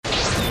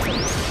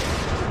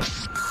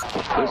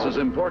This is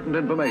important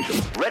information.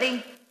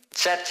 Ready,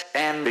 set,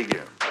 and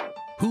begin.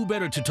 Who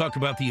better to talk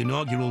about the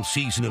inaugural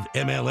season of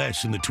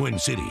MLS in the Twin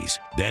Cities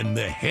than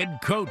the head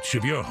coach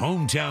of your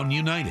hometown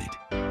United?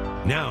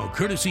 Now,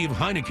 courtesy of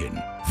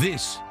Heineken,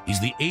 this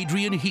is the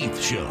Adrian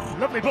Heath Show.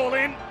 Lovely ball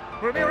in.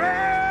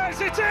 Ramirez,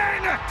 it's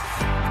in!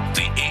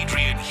 The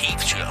Adrian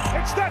Heath Show.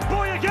 It's that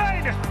boy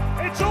again!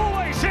 It's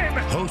always him!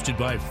 Hosted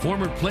by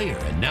former player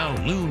and now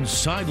Loon's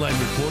sideline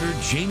reporter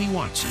Jamie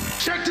Watson.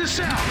 Check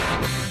this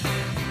out.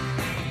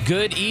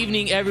 Good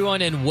evening,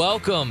 everyone, and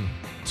welcome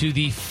to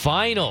the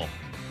final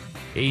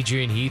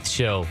Adrian Heath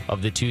Show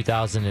of the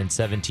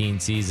 2017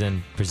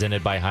 season,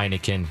 presented by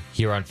Heineken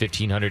here on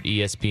 1500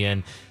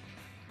 ESPN.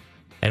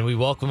 And we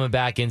welcome him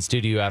back in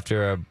studio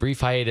after a brief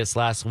hiatus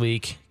last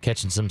week,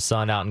 catching some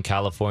sun out in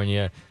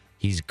California.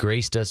 He's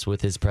graced us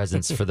with his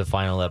presence for the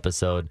final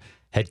episode.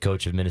 Head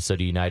coach of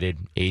Minnesota United,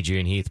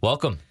 Adrian Heath.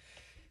 Welcome.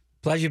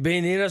 Pleasure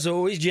being here as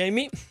always,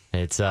 Jamie.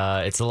 It's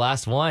the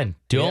last one.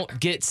 Don't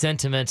get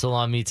sentimental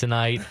on me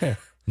tonight.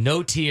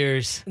 No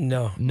tears.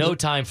 No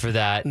time for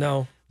that.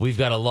 No. We've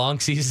got a long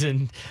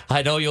season.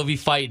 I know you'll be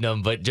fighting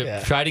them, but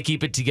try to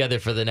keep it together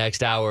for the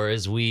next hour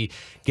as we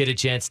get a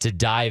chance to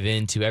dive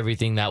into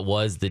everything that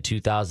was the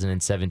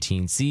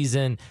 2017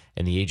 season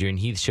and the Adrian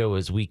Heath Show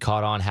as we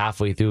caught on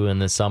halfway through in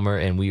the summer,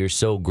 and we are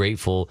so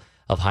grateful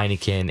of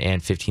Heineken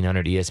and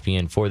 1500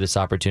 ESPN for this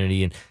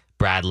opportunity, and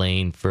Brad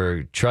Lane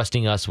for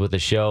trusting us with the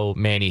show,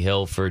 Manny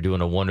Hill for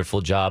doing a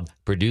wonderful job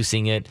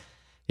producing it.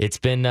 It's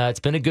been a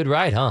good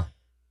ride, huh?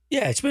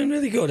 Yeah, it's been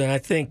really good, and I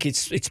think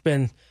it's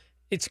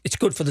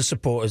good for the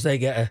supporters. They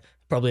get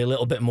probably a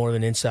little bit more of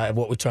an insight of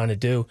what we're trying to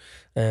do.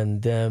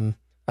 And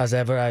as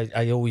ever,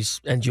 I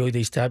always enjoy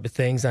these type of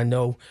things. I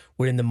know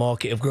we're in the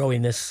market of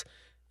growing this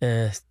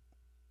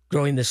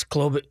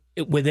club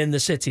within the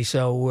city.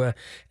 So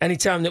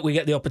anytime that we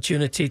get the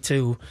opportunity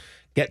to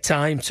get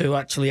time to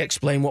actually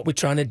explain what we're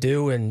trying to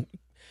do and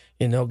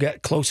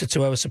get closer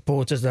to our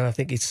supporters, then I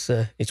think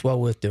it's well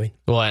worth doing.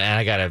 Well, and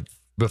I gotta.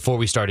 Before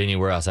we start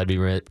anywhere else, I'd be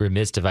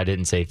remiss if I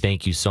didn't say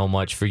thank you so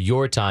much for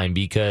your time,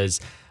 because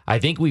I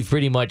think we've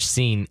pretty much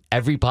seen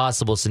every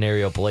possible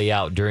scenario play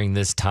out during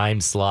this time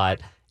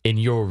slot in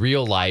your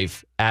real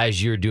life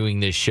as you're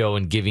doing this show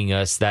and giving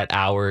us that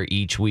hour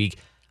each week.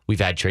 We've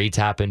had trades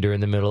happen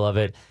during the middle of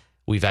it.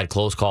 We've had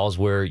close calls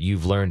where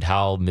you've learned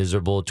how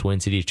miserable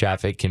Twin Cities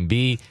traffic can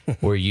be,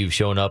 where you've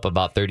shown up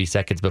about 30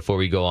 seconds before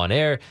we go on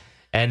air.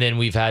 And then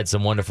we've had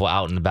some wonderful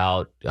out and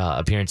about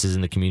appearances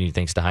in the community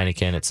thanks to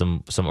Heineken at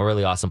some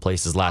really awesome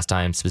places last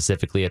time,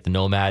 specifically at the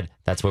Nomad.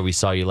 That's where we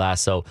saw you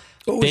last. So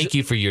thank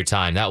you for your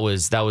time.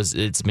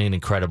 It's been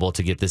incredible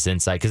to get this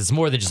insight, because it's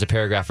more than just a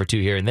paragraph or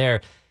two here and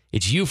there.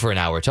 It's you for an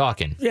hour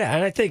talking. Yeah,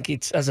 and I think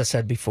it's, as I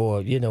said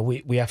before,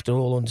 we have to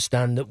all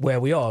understand that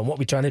where we are and what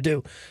we're trying to do.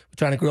 We're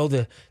trying to grow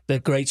the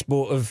great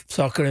sport of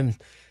soccer in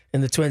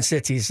the Twin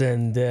Cities,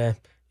 and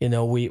we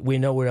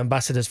know we're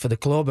ambassadors for the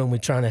club, and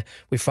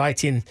we're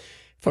fighting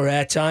for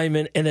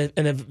airtime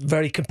in a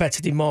very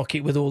competitive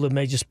market with all the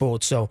major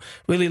sports. So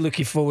really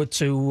looking forward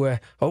to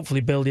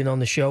hopefully building on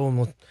the show,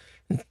 and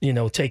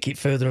we'll take it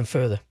further and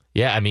further.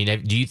 Yeah, I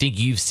mean, do you think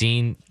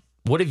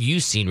what have you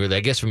seen really? I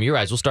guess from your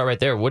eyes, we'll start right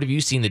there. What have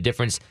you seen the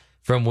difference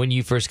from when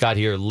you first got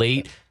here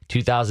late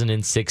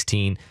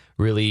 2016,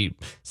 really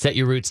set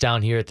your roots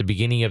down here at the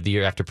beginning of the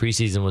year after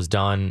preseason was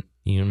done?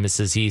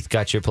 Mrs. Heath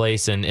got your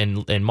place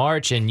in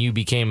March, and you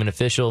became an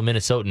official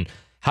Minnesotan.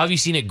 How have you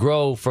seen it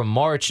grow from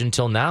March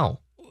until now?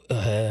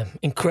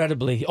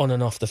 Incredibly on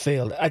and off the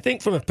field. I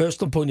think from a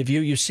personal point of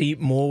view, you see it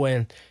more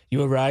when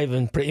you arrive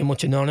and pretty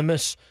much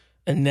anonymous.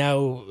 And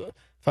now,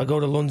 if I go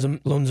to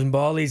London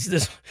Barley's,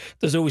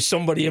 there's always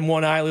somebody in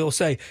one aisle who'll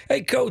say,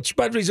 "Hey, coach,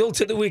 bad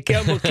result at the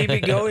weekend, we'll keep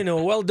it going,"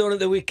 or "Well done at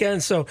the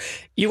weekend." So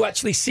you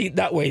actually see it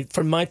that way.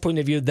 From my point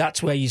of view,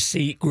 that's where you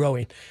see it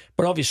growing.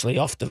 But obviously,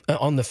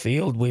 on the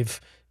field,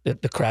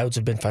 the crowds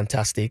have been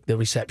fantastic. The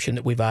reception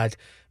that we've had,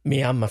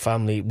 me and my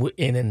family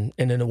in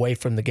and away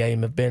from the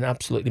game, have been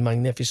absolutely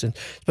magnificent.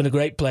 It's been a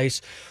great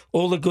place.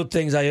 All the good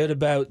things I heard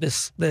about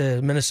the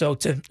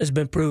Minnesota has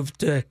been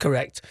proved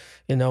correct.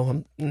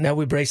 Now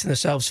we're bracing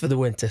ourselves for the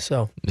winter.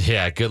 So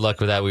yeah, good luck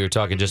with that. We were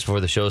talking just before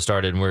the show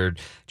started, and we're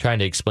trying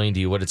to explain to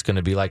you what it's going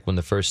to be like when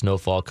the first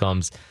snowfall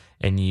comes,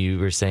 and you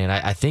were saying,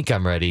 I think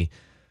I'm ready.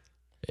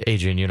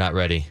 Adrian, you're not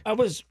ready. I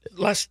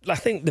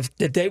think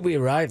the day we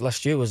arrived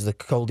last year was the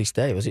coldest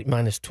day. Was it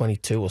minus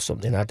 22 or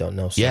something? I don't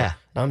know. So yeah.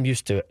 I'm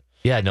used to it.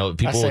 Yeah, no,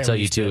 people will tell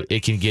you too.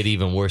 It can get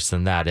even worse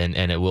than that, and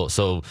it will.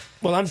 So,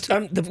 well, I'm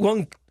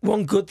the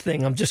one good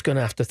thing I'm just going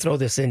to have to throw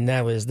this in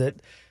now is that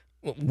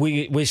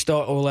we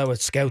start all our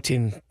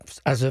scouting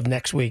as of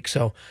next week.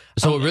 So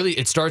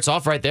it starts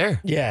off right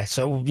there. Yeah.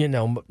 So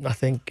I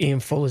think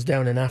Ian Fuller's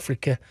down in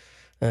Africa.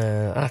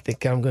 I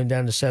think I'm going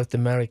down to South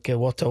America.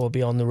 Watto will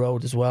be on the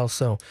road as well.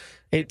 So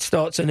it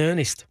starts in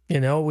earnest.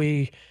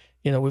 We've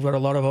got a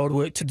lot of hard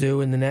work to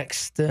do in the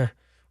next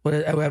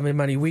however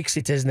many weeks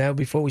it is now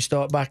before we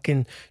start back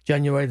in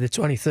January the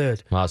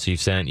 23rd. Wow, so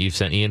you've sent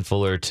Ian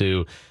Fuller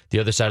to the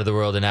other side of the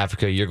world in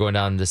Africa. You're going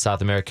down to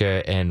South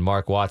America, and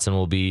Mark Watson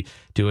will be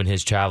doing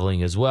his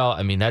traveling as well.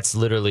 I mean, that's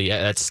literally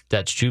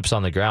that's troops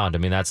on the ground. I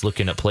mean, that's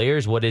looking at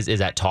players. What is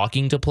that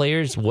talking to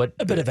players? What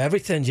a bit of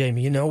everything,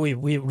 Jamie.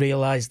 We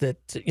realize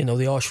that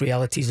the harsh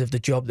realities of the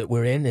job that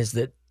we're in is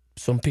that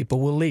some people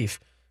will leave.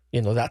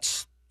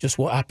 That's just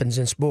what happens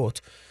in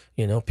sport.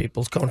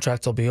 People's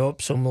contracts will be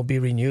up, some will be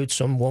renewed,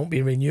 some won't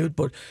be renewed.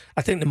 But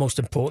I think the most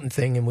important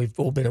thing, and we've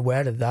all been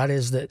aware of that,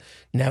 is that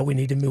now we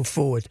need to move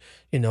forward.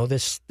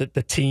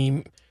 The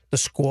team, the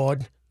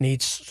squad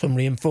needs some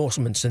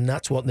reinforcements, and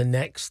that's what the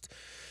next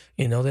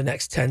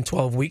 10,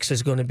 12 weeks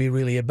is going to be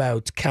really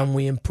about. Can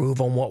we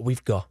improve on what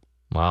we've got?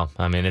 Wow.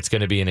 I mean, it's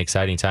going to be an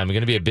exciting time. It's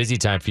going to be a busy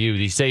time for you.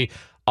 You say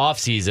off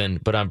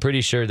season, but I'm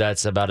pretty sure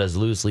that's about as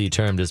loosely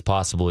termed as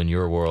possible in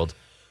your world.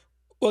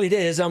 Well, it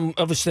is. I'm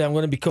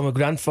going to become a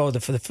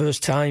grandfather for the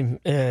first time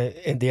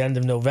at the end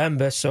of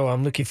November, so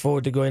I'm looking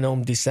forward to going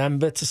home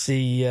December to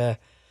see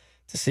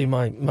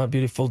my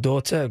beautiful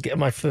daughter, get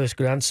my first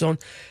grandson.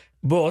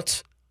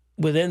 But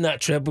within that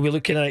trip, we're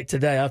looking at it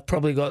today, I've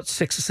probably got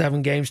 6 or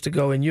 7 games to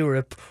go in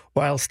Europe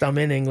whilst I'm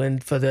in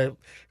England for the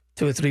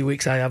 2 or 3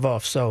 weeks I have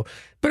off. So,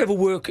 bit of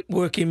a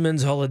working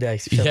man's holiday.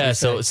 Yeah.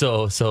 So,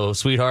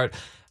 sweetheart.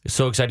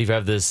 So excited you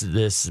have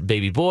this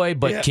baby boy,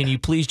 but Can you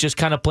please just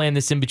kind of plan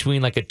this in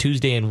between like a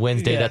Tuesday and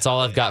Wednesday? That's all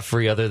I've got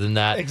free other than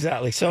that.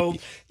 Exactly. So,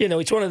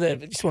 it's one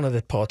of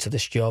the parts of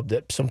this job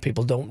that some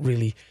people don't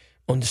really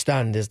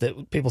understand, is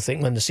that people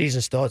think when the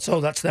season starts,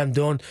 that's them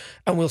done,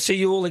 and we'll see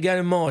you all again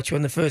in March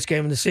when the first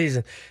game of the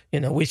season.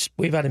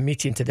 We've had a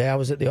meeting today. I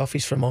was at the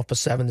office from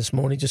 7:30 this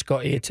morning, just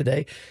got here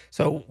today.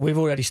 So we've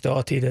already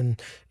started, and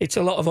it's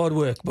a lot of hard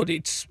work, but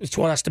it's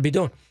what has to be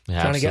done.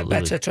 Yeah, trying to get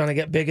better, trying to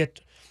get bigger.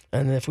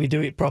 And if we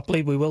do it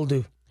properly, we will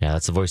do. Yeah,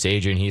 that's the voice of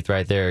Adrian Heath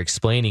right there,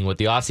 explaining what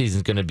the offseason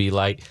is going to be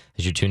like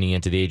as you're tuning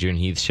into the Adrian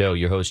Heath Show.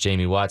 Your host,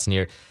 Jamie Watson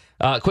here.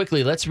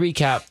 Quickly, let's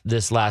recap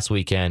this last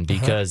weekend,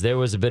 because there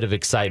was a bit of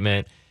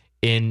excitement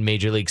in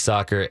Major League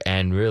Soccer,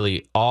 and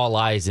really all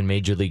eyes in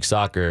Major League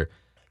Soccer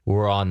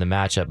were on the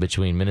matchup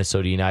between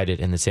Minnesota United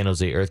and the San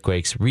Jose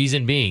Earthquakes.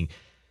 Reason being,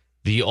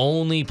 the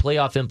only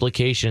playoff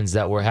implications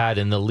that were had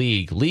in the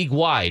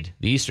league-wide,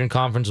 the Eastern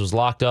Conference was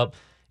locked up.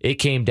 It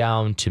came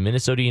down to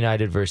Minnesota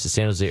United versus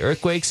San Jose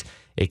Earthquakes.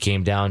 It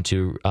came down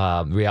to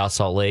Real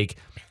Salt Lake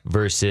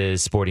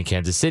versus Sporting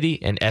Kansas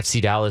City, and FC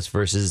Dallas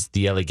versus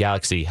the LA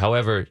Galaxy.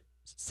 However,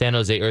 San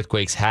Jose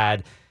Earthquakes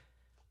had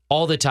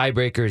all the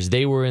tiebreakers.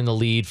 They were in the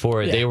lead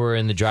for it. Yeah. They were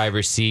in the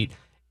driver's seat,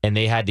 and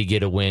they had to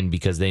get a win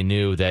because they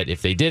knew that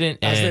if they didn't,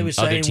 and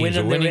other teams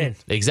were winning.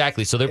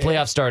 Exactly. So their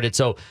playoffs started.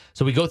 So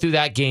we go through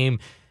that game.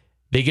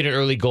 They get an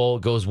early goal.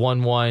 It goes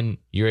 1-1.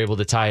 You're able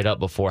to tie it up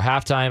before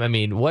halftime. I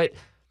mean,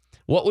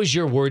 What was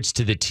your words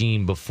to the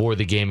team before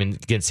the game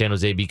against San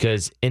Jose?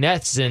 Because in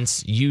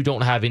essence, you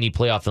don't have any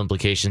playoff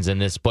implications in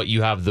this, but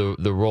you have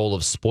the role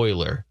of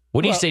spoiler.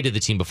 What do you say to the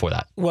team before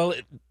that? Well,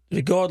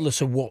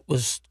 regardless of what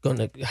was going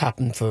to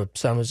happen for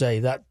San Jose,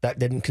 that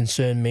didn't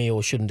concern me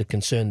or shouldn't have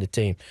concerned the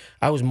team.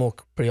 I was more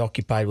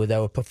preoccupied with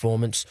our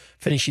performance,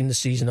 finishing the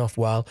season off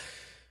well,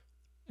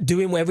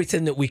 doing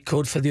everything that we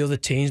could for the other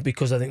teams,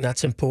 because I think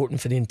that's important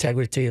for the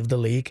integrity of the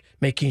league,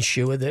 making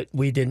sure that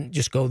we didn't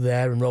just go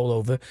there and roll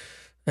over.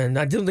 And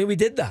I didn't think we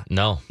did that.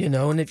 No.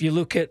 And if you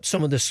look at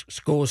some of the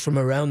scores from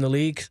around the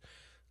league,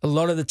 a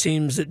lot of the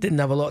teams that didn't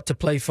have a lot to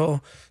play for,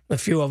 a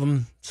few of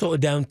them sort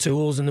of down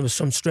tools, and there was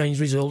some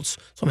strange results,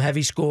 some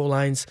heavy score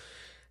lines.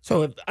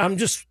 So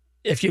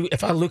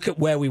if I look at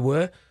where we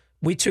were,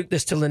 we took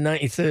this till the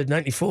 93rd,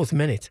 94th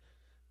minute.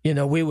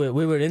 We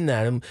were in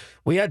there, and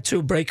we had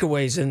 2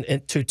 breakaways in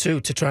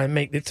 2-2 to try and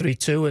make it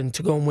 3-2 and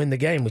to go and win the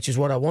game, which is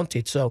what I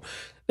wanted. So,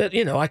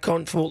 I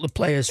can't fault the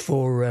players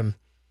for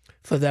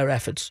their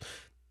efforts.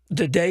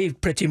 The day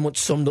pretty much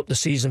summed up the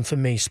season for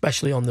me,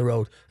 especially on the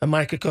road. A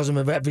microcosm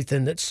of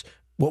everything that's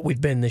what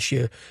we've been this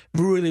year.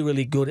 Really,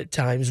 really good at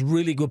times.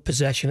 Really good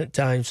possession at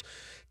times.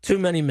 Too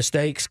many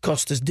mistakes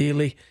cost us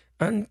dearly.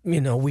 And,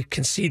 we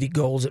conceded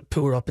goals at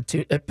poor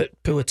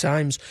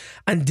times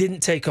and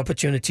didn't take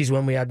opportunities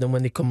when we had them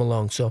when they come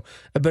along. So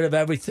a bit of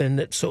everything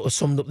that sort of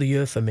summed up the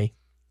year for me.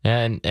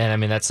 And I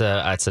mean, that's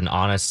an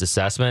honest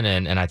assessment.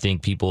 And I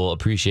think people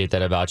appreciate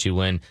that about you.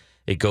 When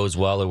it goes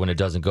well or when it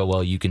doesn't go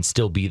well, you can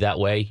still be that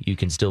way. You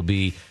can still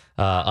be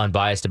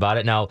unbiased about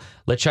it. Now,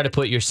 let's try to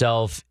put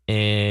yourself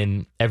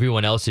in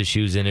everyone else's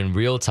shoes and in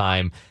real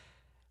time.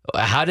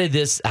 How do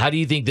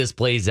you think this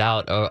plays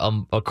out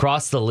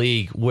across the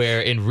league, where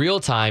in real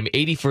time,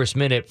 81st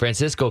minute,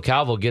 Francisco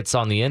Calvo gets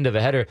on the end of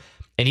a header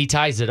and he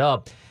ties it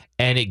up,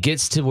 and it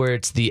gets to where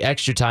it's the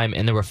extra time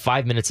and there were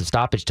 5 minutes of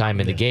stoppage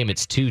time in the game.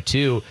 It's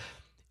 2-2.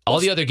 All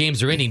the other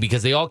games are ending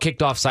because they all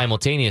kicked off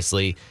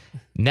simultaneously.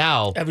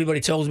 Now, everybody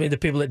tells me the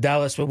people at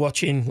Dallas were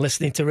watching,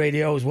 listening to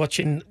radios,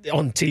 watching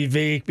on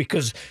TV,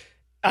 because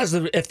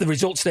if the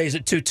result stays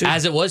at 2-2.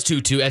 As it was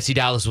 2-2, FC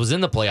Dallas was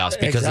in the playoffs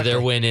because of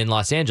their win in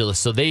Los Angeles.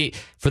 So they,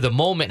 for the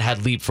moment, had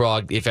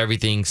leapfrogged if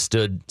everything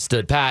stood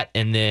pat.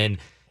 And then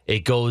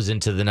it goes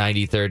into the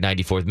 93rd,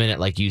 94th minute.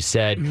 Like you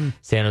said,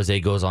 San Jose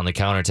goes on the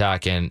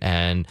counterattack.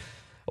 And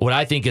what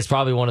I think is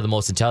probably one of the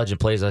most intelligent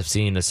plays I've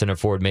seen a center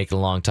forward make in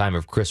a long time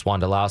of Chris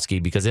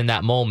Wondolowski, because in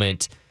that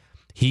moment,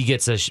 he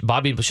gets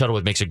Bobby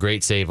Shuttleworth makes a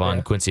great save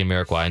on Quincy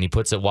Amarikwa, and he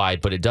puts it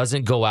wide, but it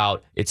doesn't go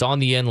out. It's on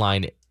the end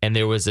line, and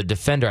there was a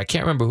defender. I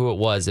can't remember who it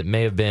was. It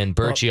may have been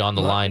Birchie on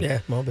the line. Yeah,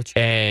 Mobic.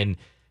 And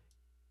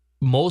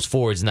most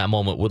forwards in that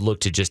moment would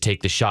look to just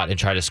take the shot and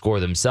try to score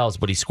themselves,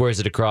 but he squares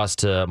it across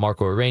to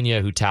Marco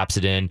Urania, who taps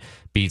it in,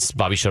 beats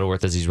Bobby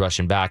Shuttleworth as he's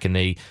rushing back, and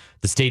the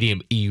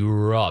stadium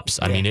erupts.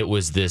 I mean, it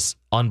was this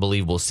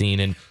unbelievable scene.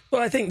 And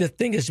well, I think the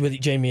thing is with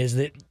it, Jamie, is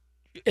that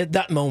at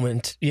that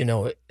moment,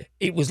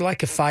 it was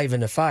like a 5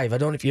 and a 5. I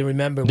don't know if you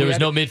remember. There was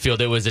no midfield.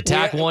 There was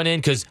attack one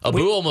end, because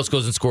Abu almost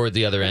goes and scored at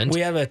the other end.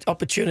 We have an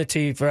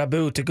opportunity for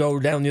Abu to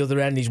go down the other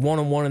end. He's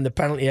 1-on-1 in the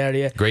penalty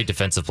area. Great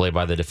defensive play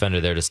by the defender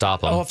there to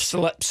stop him.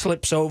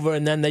 Slips over,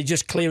 and then they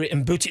just clear it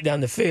and boot it down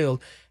the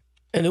field.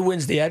 And who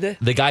wins the header?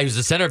 The guy who's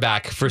the center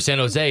back for San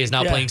Jose is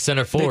now playing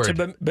center forward.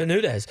 To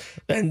Bermudez.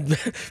 And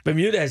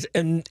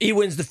he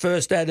wins the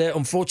first header.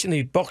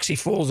 Unfortunately, Boxy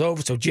falls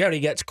over, so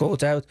Jerry gets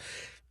caught out.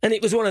 And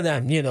it was one of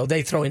them,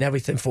 they throw in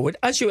everything forward,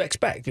 as you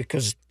expect,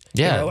 because for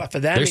them,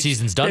 their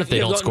season's done if they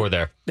don't score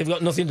there. They've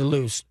got nothing to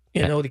lose.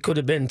 It could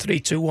have been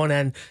 3-2 one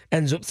end,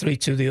 ends up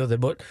 3-2 the other.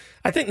 But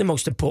I think the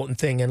most important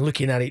thing, and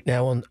looking at it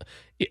now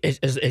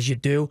as you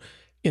do,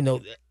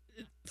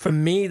 for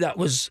me, that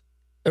was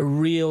a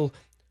real,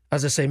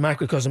 as I say,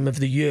 microcosm of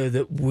the year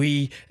that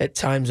we at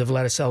times have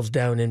let ourselves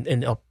down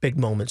in our big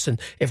moments. And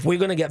if we're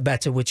going to get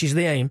better, which is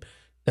the aim,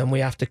 then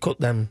we have to cut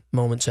them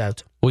moments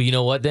out. Well, you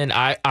know what, then?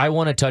 I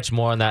want to touch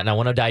more on that, and I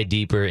want to dive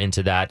deeper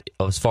into that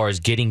as far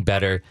as getting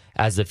better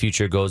as the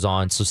future goes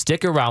on. So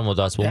stick around with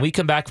us. When we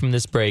come back from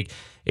this break,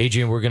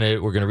 Adrian, we're gonna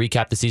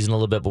recap the season a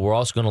little bit, but we're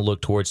also going to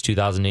look towards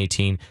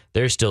 2018.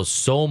 There's still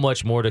so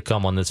much more to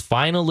come on this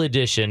final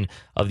edition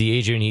of the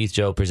Adrian Heath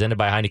Show, presented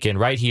by Heineken,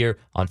 right here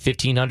on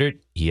 1500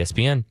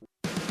 ESPN.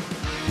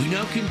 We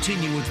now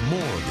continue with more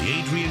of the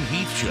Adrian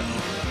Heath Show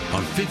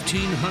on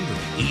 1500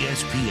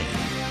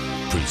 ESPN.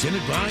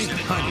 Presented by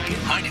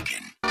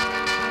Heineken.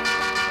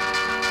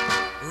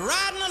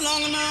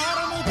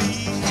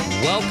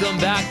 Welcome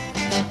back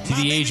to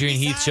the Adrian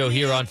Heath Show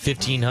here on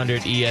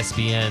 1500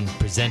 ESPN,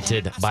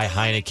 presented by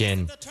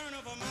Heineken.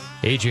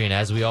 Adrian,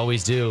 as we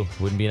always do,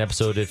 wouldn't be an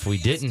episode if we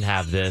didn't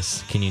have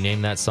this. Can you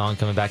name that song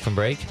coming back from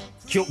break?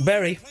 Chuck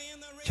Berry.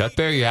 Chuck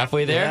Berry, you're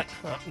halfway there?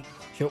 Yeah.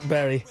 Chuck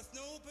Berry.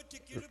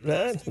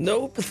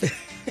 Nope.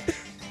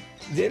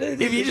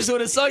 If you just would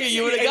have sung it,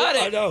 you would have got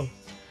it. I know.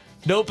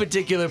 No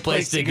particular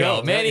place to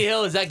go. Manny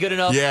Hill, is that good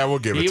enough? Yeah, we'll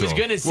give it to him. He was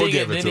going to sing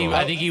it, and then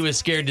I think he was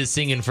scared to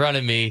sing in front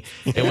of me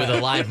and with a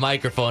live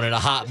microphone and a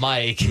hot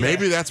mic.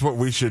 Maybe that's what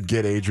we should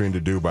get Adrian to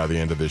do by the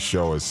end of this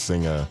show, is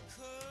sing a...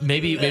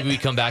 Maybe we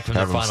come back from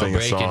the final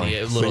break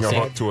and sing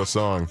a hook to a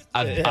song.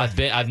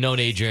 I've known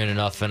Adrian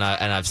enough, and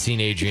I've seen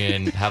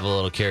Adrian have a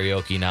little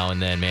karaoke now and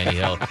then. Manny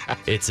Hill,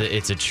 it's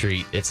a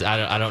treat.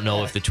 I don't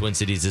know if the Twin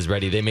Cities is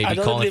ready. They may be calling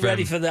for him. I don't think they're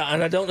ready for that,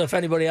 and I don't know if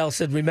anybody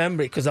else would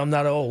remember it, because I'm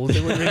that old. They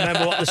wouldn't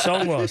remember what the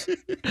song was.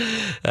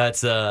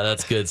 That's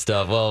good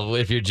stuff. Well,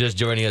 if you're just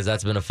joining us,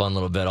 that's been a fun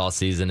little bit all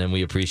season, and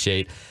we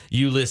appreciate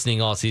you listening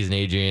all season.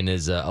 Adrian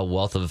is a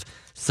wealth of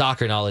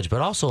soccer knowledge,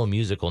 but also a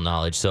musical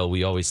knowledge, so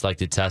we always like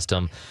to test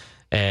him,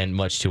 and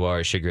much to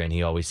our chagrin,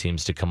 he always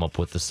seems to come up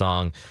with the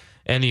song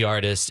and the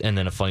artist, and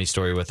then a funny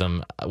story with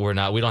him. We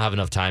don't have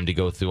enough time to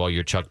go through all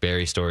your Chuck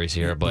Berry stories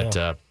here, but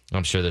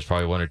I'm sure there's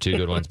probably one or two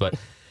good ones. But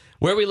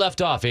where we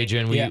left off,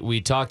 Adrian,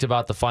 we talked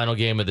about the final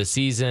game of the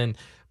season,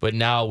 but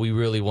now we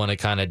really want to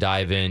kind of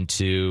dive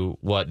into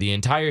what the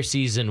entire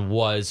season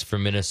was for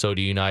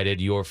Minnesota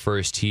United, your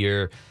first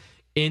here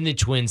in the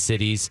Twin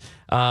Cities.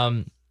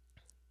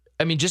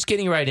 I mean, just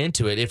getting right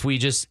into it, if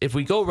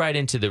we go right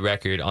into the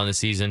record on the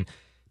season,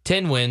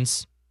 10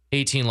 wins,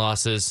 18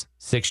 losses,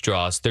 6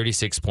 draws,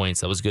 36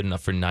 points. That was good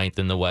enough for 9th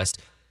in the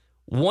West.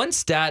 One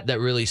stat that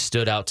really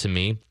stood out to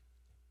me,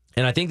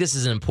 and I think this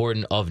is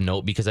important of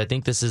note because I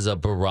think this is a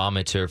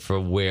barometer for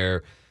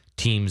where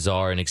teams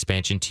are and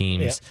expansion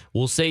teams.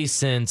 We'll say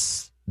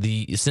since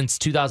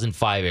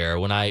 2005 era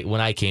when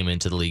I came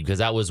into the league, because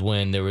that was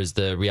when there was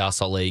the Real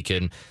Salt Lake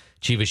and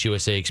Chivas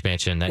USA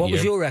expansion that year. What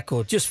was your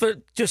record?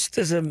 Just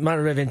as a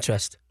matter of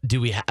interest. Do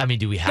we have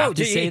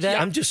to say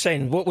that? I'm just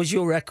saying, what was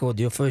your record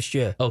your first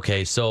year?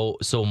 Okay, so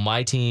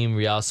my team,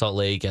 Real Salt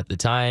Lake, at the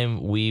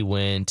time, we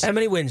went... How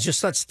many wins?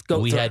 Just let's go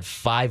We had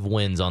 5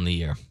 wins on the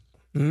year.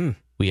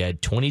 We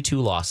had 22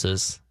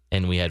 losses,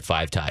 and we had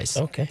 5 ties.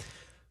 Okay.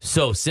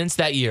 So since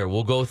that year,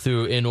 we'll go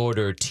through in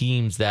order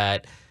teams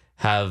that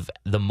have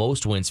the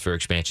most wins for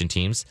expansion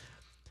teams.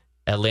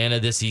 Atlanta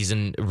this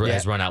season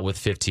has run out with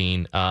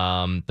 15,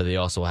 but they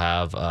also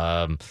have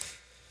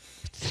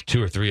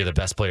 2 or 3 of the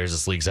best players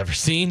this league's ever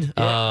seen.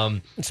 Yeah.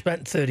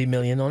 Spent $30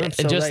 million on him.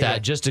 So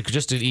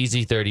just an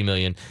easy $30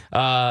 million.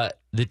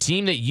 The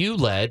team that you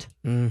led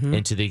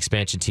into the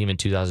expansion team in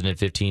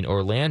 2015,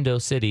 Orlando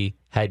City,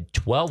 had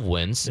 12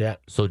 wins. Yeah.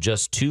 So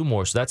just 2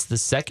 more. So that's the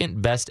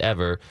second best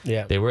ever.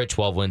 Yeah. They were at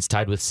 12 wins,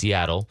 tied with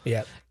Seattle.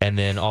 Yeah. And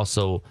then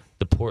also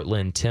the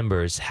Portland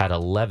Timbers had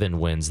 11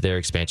 wins, their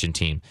expansion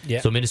team.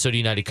 Yeah. So Minnesota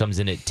United comes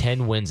in at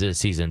 10 wins this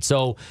season.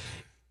 So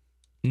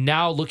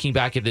now looking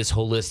back at this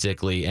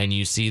holistically, and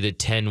you see the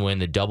 10-win,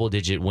 the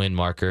double-digit win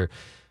marker,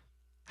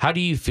 how do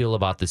you feel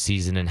about the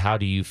season, and how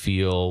do you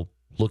feel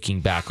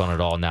looking back on it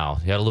all now?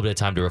 You had a little bit of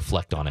time to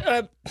reflect on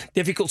it.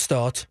 Difficult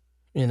start.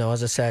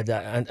 As I said,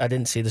 I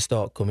didn't see the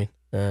start coming.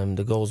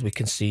 The goals we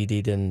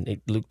conceded, and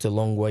it looked a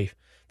long way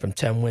from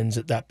 10 wins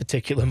at that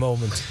particular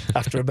moment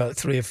after about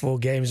 3 or 4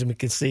 games, and we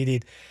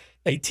conceded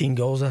 18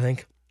 goals, I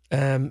think.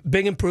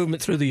 Big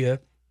improvement through the year.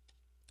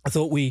 I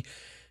thought we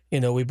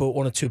brought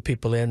 1 or 2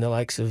 people in, the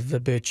likes of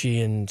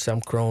Birchie and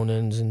Sam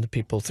Cronin's, and the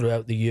people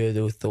throughout the year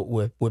that we thought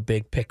were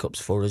big pickups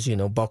for us,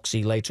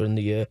 Boxy later in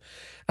the year.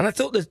 And I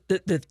thought that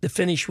the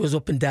finish was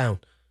up and down.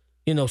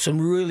 Some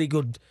really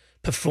good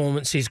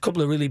performances, a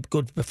couple of really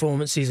good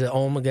performances at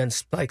home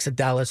against likes of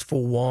Dallas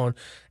 4-1.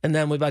 And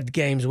then we've had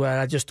games where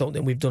I just don't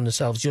think we've done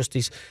ourselves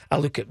justice. I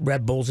look at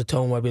Red Bulls at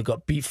home where we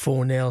got beat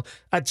 4-0,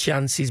 had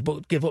chances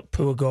but give up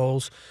poor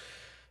goals.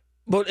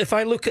 But if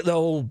I look at the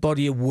whole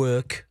body of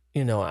work,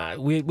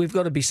 we've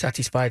got to be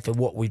satisfied for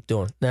what we've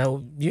done.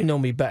 Now, you know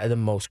me better than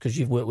most because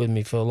you've worked with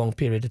me for a long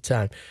period of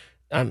time.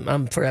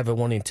 I'm forever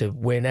wanting to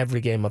win every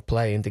game I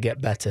play and to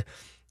get better.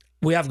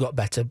 We have got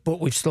better, but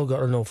we've still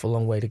got an awful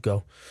long way to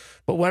go.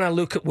 But when I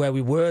look at where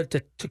we were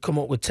to come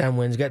up with 10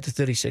 wins, get to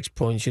 36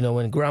 points,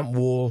 when Grant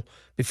Wall,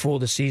 before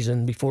the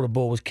season, before the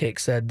ball was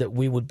kicked, said that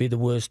we would be the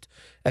worst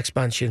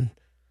expansion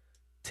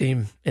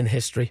team in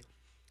history.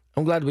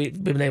 I'm glad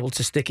we've been able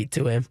to stick it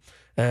to him.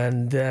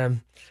 And,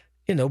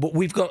 but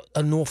we've got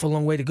an awful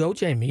long way to go,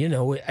 Jamie,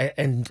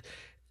 and,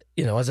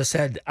 as I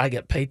said, I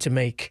get paid to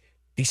make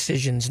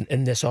decisions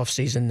in this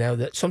off-season now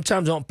that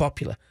sometimes aren't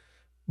popular,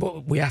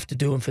 but we have to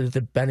do them for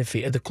the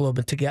benefit of the club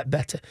and to get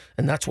better.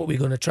 And that's what we're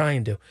going to try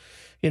and do.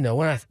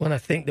 When I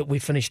think that we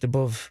finished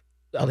above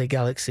LA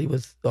Galaxy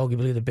with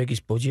arguably the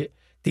biggest budget,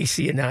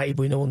 DC United,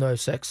 we know how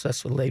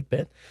successful they've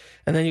been.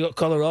 And then you got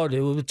Colorado,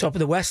 who were the top of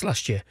the West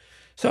last year.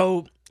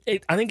 So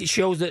I think it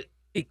shows that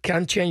it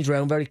can change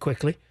around very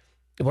quickly.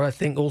 But I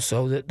think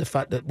also that the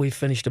fact that we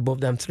finished above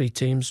them 3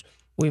 teams,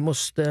 we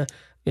must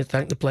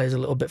thank the players a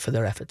little bit for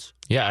their efforts.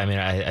 Yeah,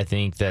 I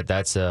think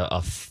that's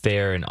a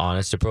fair and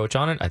honest approach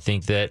on it. I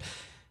think that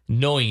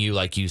knowing you,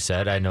 like you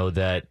said, I know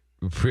that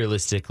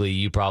realistically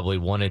you probably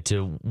wanted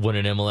to win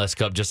an MLS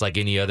Cup just like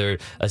any other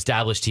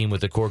established team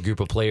with a core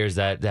group of players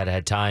that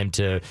had time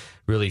to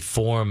really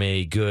form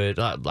a good,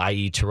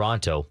 i.e.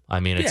 Toronto.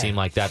 It seemed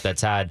like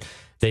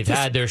they've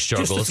had their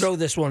struggles. Just to throw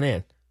this one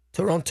in,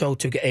 Toronto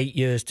took 8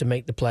 years to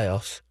make the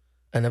playoffs,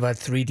 and they've had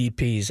 3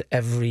 DPs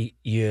every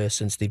year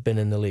since they've been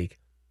in the league.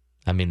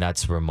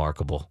 That's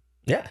remarkable.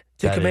 Yeah,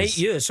 took them 8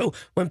 years. So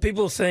when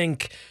people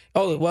think,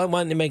 why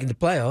aren't they making the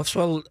playoffs?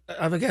 Well,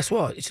 guess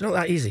what? It's not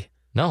that easy.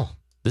 No.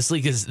 This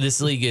league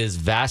is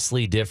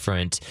vastly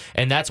different,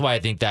 and that's why I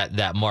think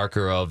that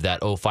marker of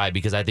that 05,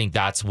 because I think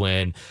that's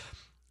when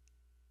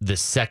the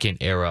second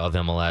era of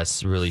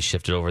MLS really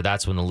shifted over.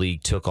 That's when the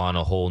league took on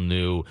a whole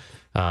new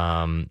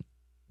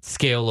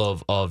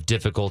scale of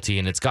difficulty,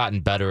 and it's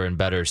gotten better and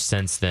better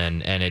since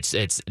then. And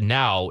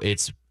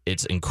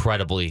it's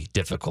incredibly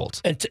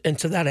difficult. And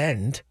to that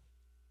end,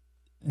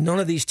 none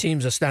of these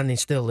teams are standing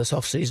still this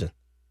off-season.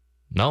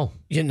 No.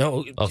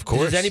 Of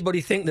course. Does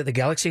anybody think that the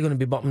Galaxy are going to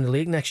be bottom of the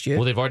league next year?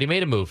 Well, they've already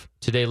made a move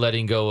today,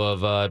 letting go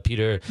of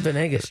Peter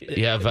Venegas.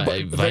 Yeah,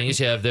 Venegas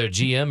have their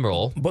GM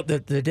role. But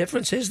the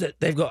difference is that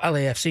they've got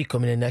LAFC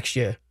coming in next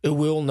year, who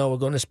we all know are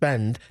going to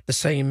spend the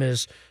same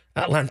as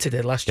Atlanta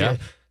did last year.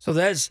 So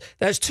there's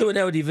 2 in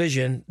our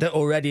division that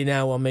already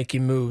now are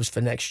making moves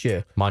for next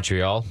year.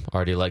 Montreal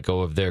already let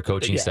go of their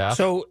coaching staff.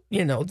 So,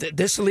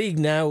 this league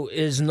now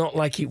is not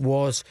like it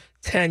was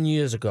 10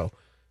 years ago.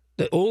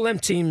 All them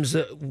teams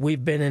that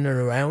we've been in and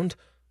around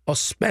are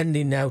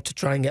spending now to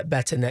try and get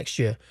better next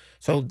year.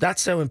 So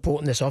that's how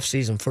important this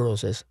off-season for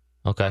us is.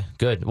 Okay,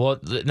 good. Well,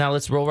 now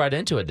let's roll right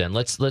into it then.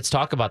 Let's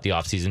talk about the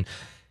off-season.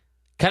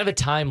 Kind of a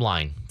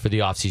timeline for the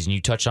offseason. You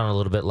touched on it a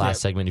little bit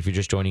last segment. If you're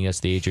just joining us,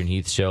 the Adrian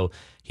Heath Show.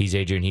 He's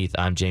Adrian Heath.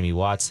 I'm Jamie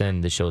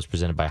Watson. The show is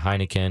presented by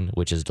Heineken,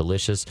 which is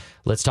delicious.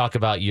 Let's talk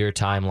about your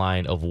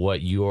timeline of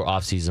what your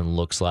offseason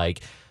looks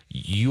like.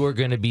 You are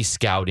going to be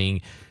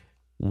scouting.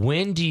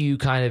 When do you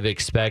kind of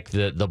expect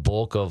the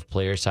bulk of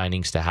player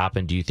signings to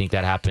happen? Do you think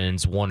that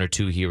happens 1 or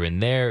 2 here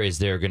and there? Is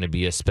there going to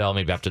be a spell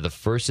maybe after the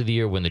first of the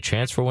year when the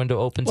transfer window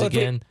opens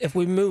again? If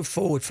we move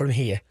forward from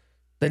here,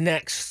 the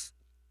next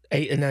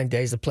 8 or 9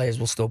 days, the players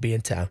will still be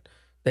in town.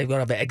 They've got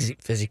to have exit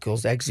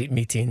physicals, exit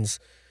meetings,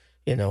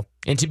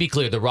 And to be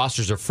clear, the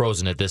rosters are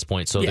frozen at this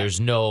point, so there's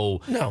no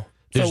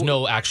There's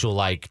no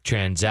actual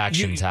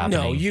transactions happening.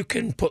 No, you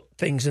can put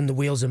things in the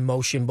wheels in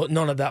motion, but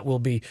none of that will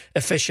be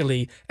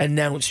officially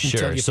announced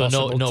until you're so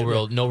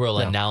no real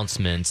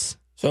announcements.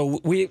 So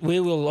we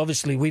will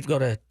obviously, we've got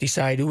to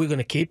decide who we're going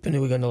to keep and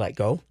who we're going to let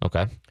go.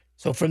 Okay.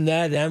 So from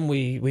there, then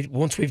we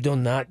once we've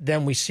done that,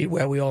 then we see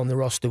where we are on the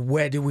roster.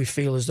 Where do we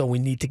feel as though we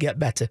need to get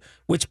better?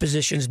 Which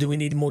positions do we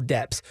need more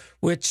depth?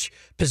 Which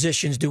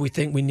positions do we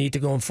think we need to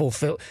go and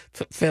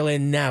fill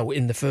in now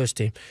in the first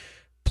team?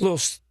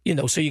 Plus,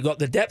 so you got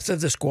the depth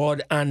of the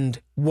squad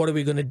and what are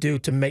we going to do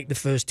to make the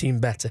first team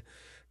better?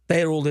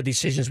 They're all the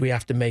decisions we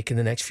have to make in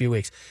the next few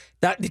weeks.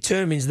 That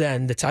determines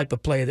then the type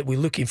of player that we're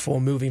looking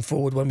for moving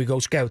forward when we go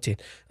scouting.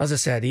 As I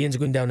said, Ian's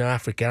going down to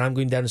Africa, I'm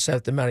going down to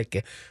South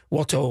America.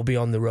 Watto will be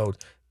on the road.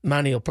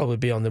 Manny will probably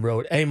be on the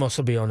road. Amos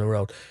will be on the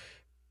road.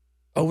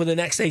 Over the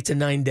next 8 to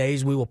 9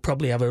 days, we will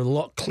probably have a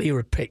lot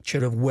clearer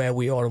picture of where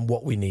we are and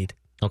what we need.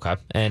 Okay.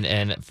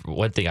 And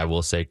one thing I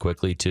will say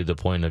quickly to the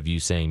point of you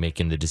saying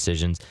making the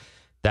decisions,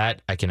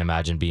 that I can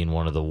imagine being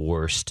one of the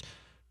worst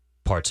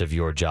parts of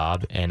your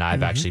job, and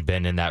I've actually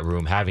been in that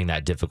room having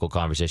that difficult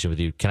conversation with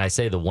you. Can I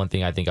say the one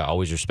thing I think I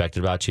always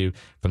respected about you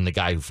from the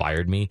guy who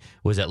fired me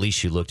was at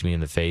least you looked me in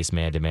the face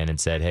man to man and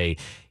said, hey,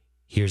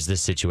 here's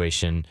this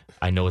situation.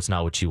 I know it's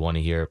not what you want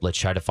to hear. Let's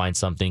try to find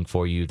something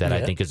for you that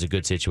I think is a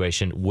good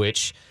situation,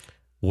 which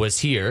was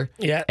here.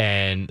 Yeah.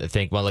 And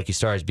thank my lucky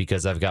stars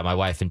because I've got my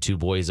wife and 2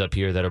 boys up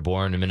here that are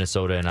born in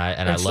Minnesota, and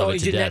I love it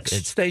to death.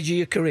 Next stage of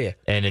your career.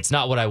 And it's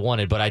not what I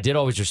wanted, but I did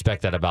always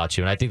respect that about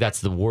you. And I think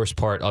that's the worst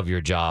part of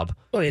your job.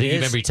 Well, I think you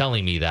remember you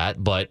telling me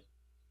that, but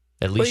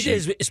at least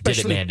you did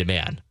it man to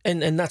man.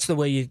 And that's the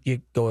way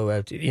you go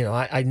about it.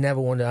 I never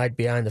want to hide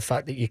behind the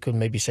fact that you could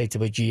maybe say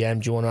to a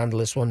GM, do you want to handle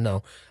this one?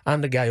 No. I'm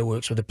the guy who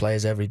works with the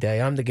players every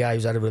day. I'm the guy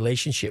who's had a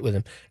relationship with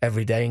them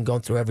every day and gone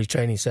through every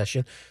training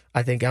session.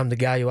 I think I'm the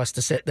guy who has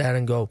to sit there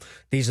and go,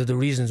 these are the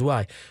reasons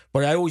why.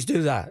 But I always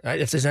do that. Right?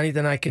 If there's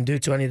anything I can do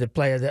to any of the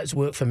players that's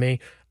worked for me,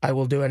 I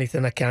will do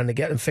anything I can to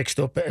get them fixed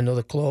up at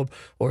another club.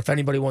 Or if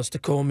anybody wants to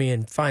call me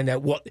and find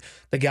out what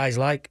the guy's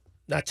like,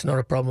 that's not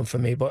a problem for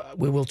me, but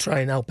we will try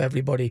and help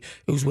everybody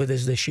who's with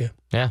us this year.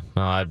 Yeah,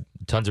 I have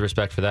tons of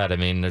respect for that. I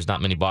mean, there's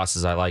not many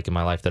bosses I like in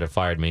my life that have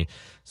fired me.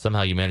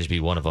 Somehow you managed to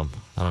be one of them.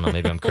 I don't know,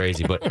 maybe I'm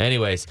crazy. But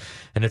anyways,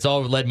 and it's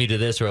all led me to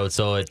this road,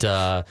 so it...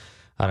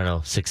 I don't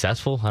know,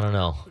 successful? I don't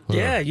know.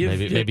 Yeah,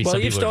 maybe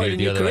some people would view it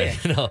the other way.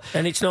 No.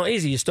 And it's not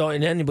easy. You're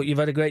starting ending, but you've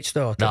had a great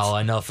start. No,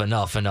 enough.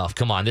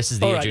 Come on, this is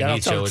the Adrian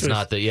Heath Show. It's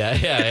not the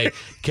Hey,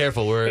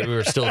 careful.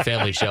 We're still a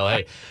family show.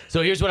 Hey,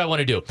 so here's what I want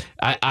to do.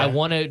 I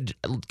want to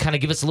kind of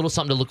give us a little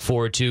something to look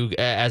forward to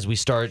as we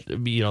start.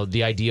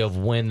 The idea of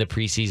when the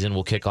preseason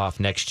will kick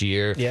off next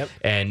year,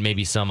 and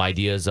maybe some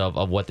ideas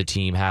of what the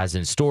team has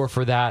in store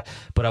for that.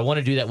 But I want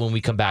to do that when we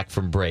come back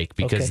from break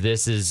because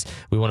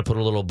we want to put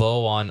a little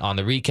bow on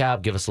the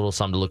recap. Give us a little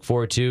something to look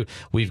forward to.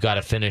 We've got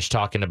to finish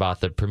talking about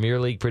the Premier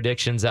League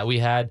predictions that we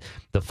had,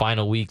 the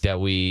final week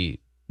that we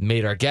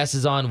made our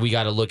guesses on. We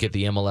got to look at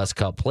the MLS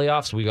Cup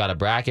playoffs. We got a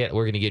bracket.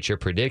 We're going to get your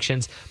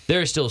predictions.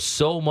 There is still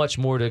so much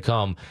more to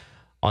come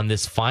on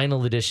this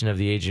final edition of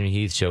the Adrian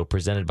Heath Show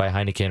presented by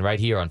Heineken right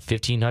here on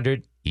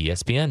 1500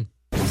 ESPN.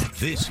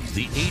 This is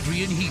the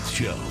Adrian Heath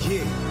Show,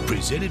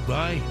 presented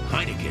by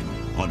Heineken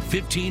on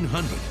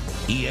 1500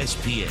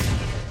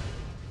 ESPN.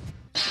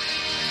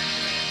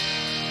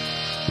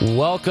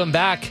 Welcome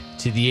back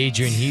to the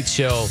Adrian Heath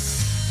Show,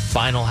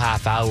 final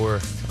half hour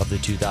of the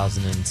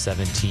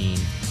 2017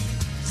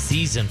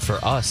 season for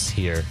us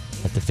here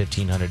at the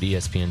 1500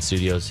 ESPN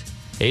studios.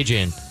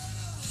 Adrian,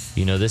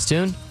 you know this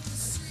tune?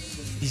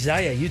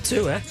 Desire, you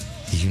too, eh?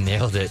 You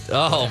nailed it.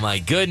 Oh, my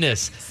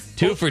goodness.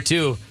 2 for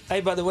 2.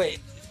 Hey, by the way,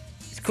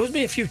 it's caused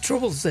me a few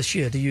troubles this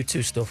year, the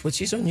U2 stuff,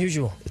 which is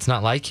unusual. It's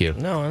not like you.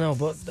 No, I know,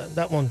 but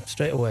that one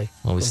straight away.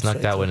 Well, we snuck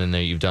that one in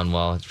there. You've done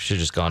well. Should have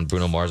just gone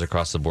Bruno Mars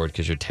across the board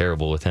because you're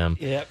terrible with him.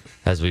 Yep.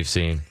 As we've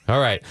seen. All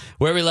right.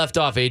 Where we left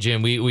off,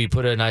 Adrian, we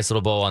put a nice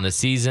little bow on the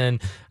season.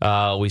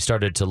 We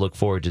started to look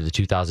forward to the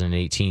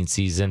 2018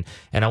 season.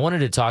 And I wanted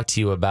to talk to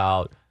you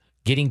about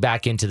getting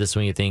back into the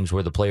swing of things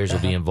where the players will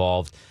be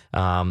involved.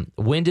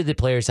 When did the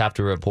players have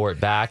to report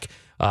back?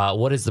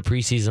 What does the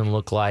preseason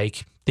look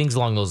like? Things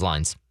along those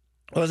lines.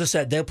 Well, as I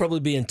said, they'll probably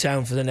be in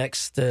town for the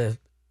next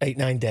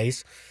 8-9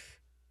 days.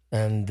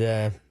 And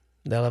they'll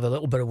have a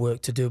little bit of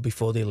work to do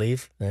before they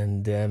leave.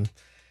 And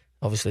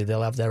obviously,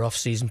 they'll have their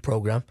off-season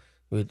program.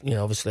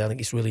 Obviously, I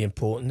think it's really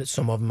important that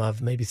some of them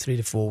have maybe 3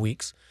 to 4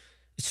 weeks.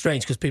 It's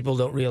strange because people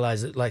don't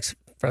realize that, like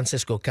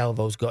Francisco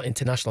Calvo's got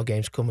international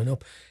games coming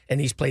up,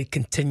 and he's played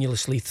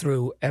continuously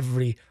through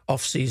every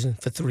off-season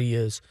for 3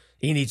 years.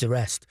 He needs a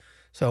rest.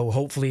 So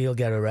hopefully he'll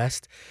get a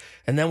rest.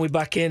 And then we're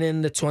back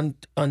in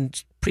the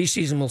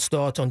pre-season will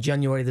start on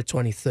January the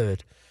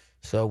 23rd.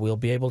 So we'll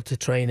be able to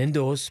train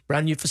indoors.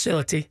 Brand new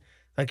facility.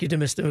 Thank you to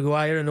Mr.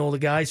 Maguire and all the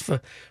guys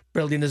for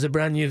building us a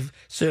brand new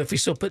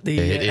surface up at the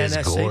It is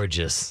NSC.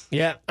 Gorgeous.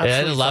 Yeah,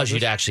 it allows you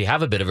to actually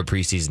have a bit of a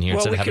preseason here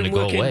instead of having to go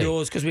away. We can work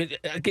indoors because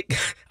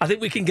I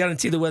think we can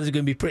guarantee the weather's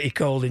going to be pretty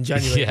cold in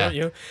January, don't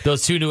you?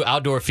 Those 2 new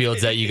outdoor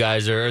fields that you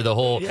guys are, the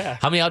whole... Yeah.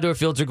 How many outdoor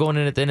fields are going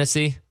in at the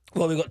NSC?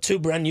 Well, we've got 2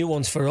 brand new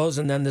ones for us,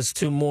 and then there's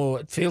 2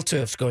 more field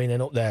turfs going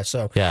in up there.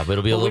 So Yeah, but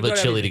it'll be a little bit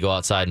chilly to go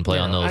outside and play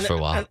on those and, for a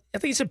while. and I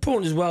think it's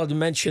important as well to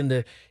mention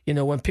that,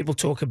 when people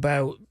talk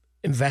about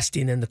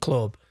investing in the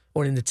club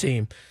or in the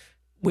team,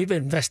 we've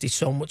invested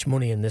so much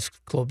money in this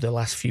club the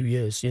last few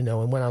years,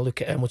 and when I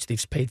look at how much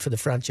they've paid for the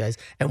franchise,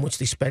 how much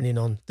they're spending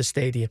on the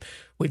stadium,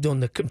 we've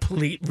done the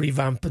complete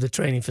revamp of the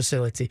training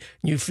facility,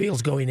 new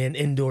fields going in,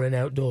 indoor and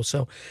outdoor.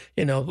 So,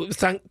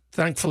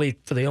 thankfully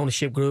for the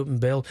ownership group and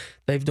Bill,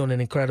 they've done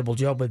an incredible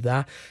job with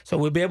that. So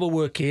we'll be able to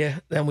work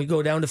here. Then we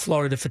go down to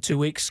Florida for 2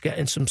 weeks, get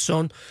in some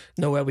sun,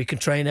 know where we can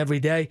train every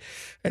day.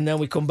 And then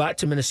we come back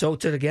to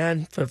Minnesota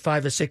again for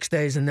 5 or 6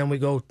 days, and then we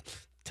go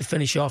to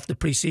finish off the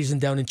preseason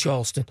down in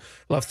Charleston.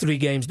 We'll have 3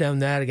 games down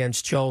there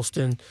against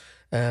Charleston,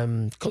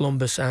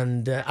 Columbus,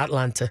 and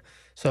Atlanta.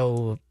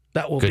 So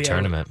that will be good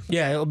tournament.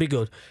 It'll be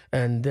good.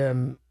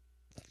 And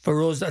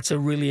for us, that's a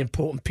really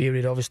important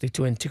period, obviously,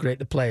 to integrate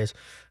the players.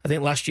 I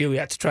think last year we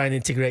had to try and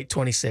integrate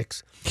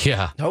 26.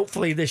 Yeah.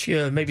 Hopefully this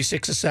year, maybe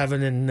 6 or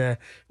 7, and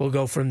we'll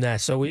go from there.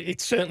 So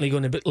it's certainly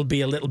it'll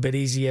be a little bit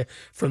easier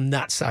from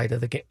that side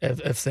of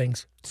of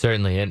things.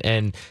 Certainly.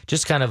 And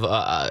just kind of,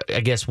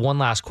 I guess, one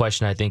last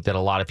question I think that a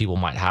lot of people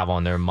might have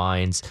on their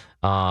minds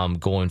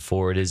going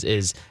forward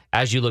is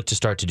as you look to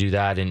start to do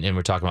that, and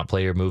we're talking about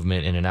player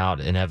movement in and out,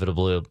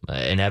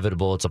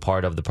 inevitable, it's a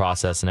part of the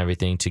process and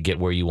everything to get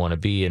where you want to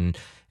be and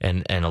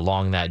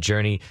along that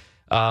journey.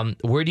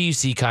 Where do you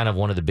see kind of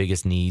one of the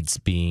biggest needs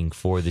being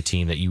for the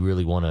team that you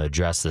really want to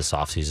address this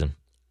offseason?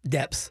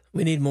 Depth.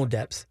 We need more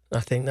depth. I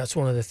think that's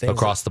one of the things.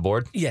 Across the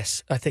board?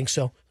 Yes, I think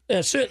so.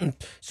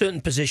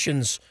 Certain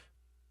positions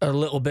are a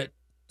little bit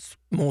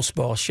more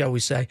sparse, shall we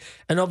say.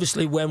 And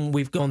obviously when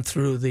we've gone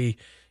through the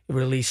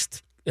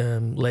released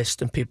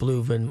list and people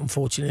who've been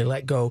unfortunately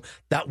let go,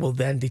 that will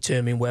then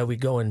determine where we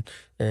go and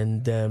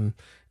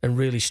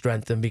really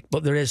strengthen.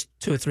 But there is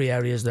 2 or 3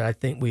 areas that I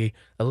think we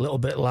are a little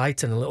bit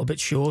light and a little bit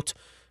short,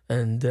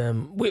 and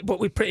but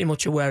we're pretty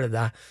much aware of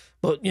that.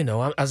 But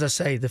as I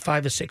say, the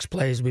 5 or 6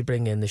 players we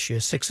bring in this year,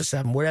 6 or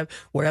 7,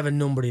 whatever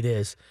number it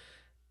is,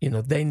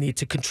 they need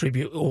to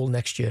contribute all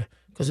next year.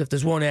 Because if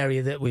there's one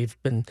area that we've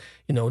been,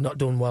 not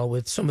done well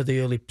with, some of the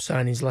early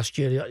signings last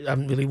year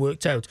haven't really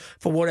worked out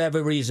for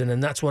whatever reason,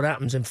 and that's what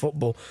happens in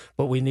football.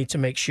 But we need to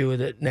make sure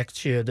that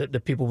next year that the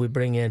people we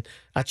bring in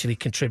actually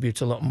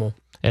contribute a lot more.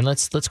 And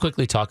let's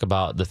quickly talk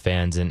about the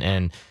fans,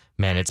 and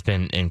man, it's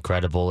been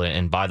incredible.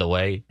 And by the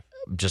way,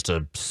 just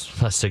a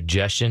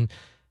suggestion.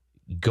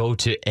 Go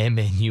to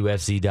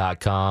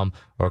mnufc.com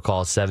or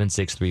call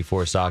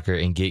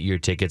 7634-SOCCER and get your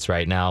tickets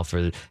right now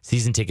for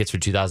season tickets for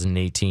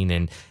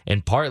 2018.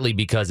 And partly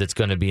because it's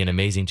going to be an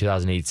amazing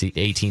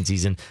 2018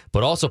 season,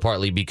 but also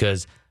partly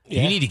because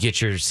you need to get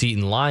your seat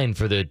in line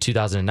for the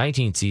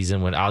 2019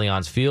 season when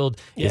Allianz Field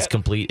is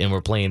complete and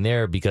we're playing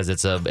there, because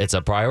it's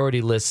a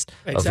priority list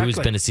of who's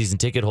been a season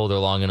ticket holder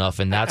long enough,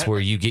 and that's where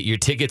you get your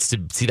tickets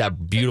to see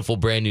that beautiful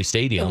brand new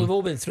stadium. And we've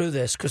all been through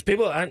this, because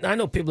I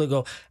know people who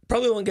go,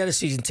 probably won't get a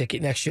season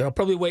ticket next year. I'll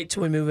probably wait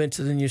till we move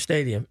into the new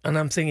stadium. And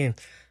I'm thinking,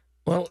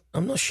 well,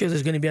 I'm not sure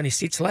there's going to be any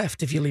seats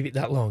left if you leave it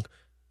that long.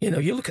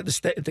 You look at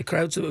the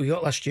crowds that we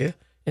got last year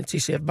in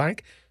TCF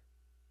Bank.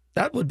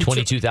 That would be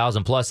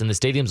 22,000 plus, and the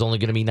stadium's only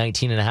going to be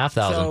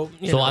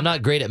 19,500. So I'm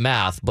not great at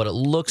math, but it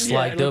looks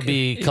like there'll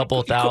be a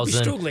couple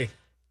thousand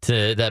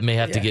that may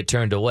have to get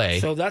turned away.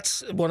 So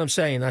that's what I'm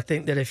saying. I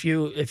think that if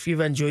you've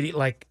enjoyed it,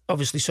 like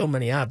obviously so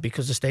many have,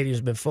 because the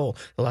stadium's been full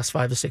the last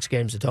 5 or 6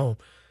 games at home.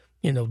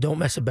 Don't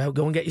mess about.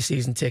 Go and get your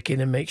season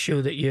ticket and make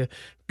sure that you're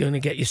going to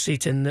get your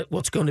seat in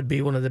what's going to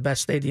be one of the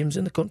best stadiums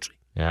in the country.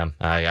 Yeah,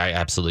 I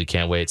absolutely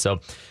can't wait.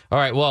 So, all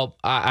right, well,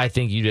 I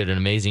think you did an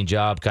amazing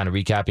job kind of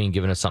recapping and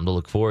giving us something to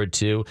look forward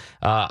to.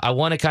 I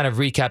want to kind of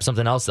recap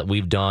something else that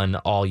we've done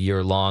all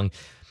year long,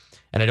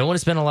 and I don't want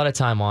to spend a lot of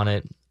time on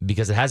it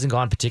because it hasn't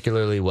gone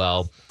particularly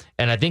well.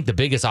 And I think the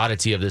biggest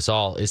oddity of this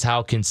all is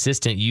how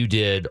consistent you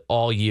did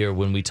all year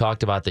when we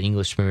talked about the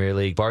English Premier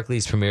League,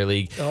 Barclays Premier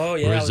League results. I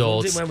was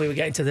wondering when we were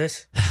getting to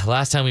this.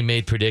 Last time we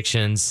made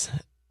predictions,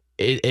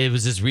 it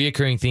was this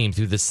reoccurring theme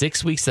through the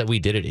 6 weeks that we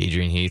did it,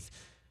 Adrian Heath.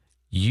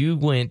 You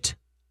went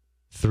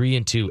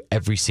 3-2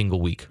 every single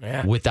week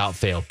without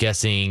fail,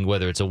 guessing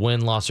whether it's a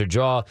win, loss, or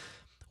draw.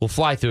 We'll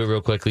fly through it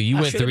real quickly. You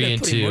went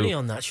 3-2. Money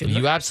on that,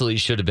 you absolutely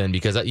should have been,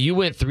 because you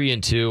went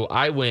 3-2.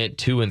 I went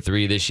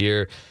 2-3 this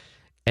year,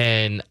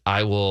 and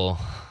I will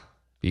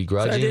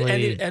begrudgingly. So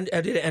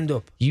how did it end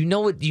up? You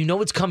know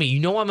what's coming. You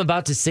know I'm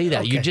about to say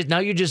that. Okay.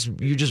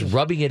 You're just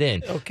rubbing it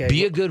in. Okay.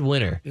 Be a good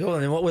winner. Hold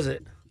on, then what was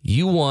it?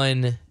 You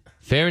won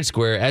fair and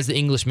square, as the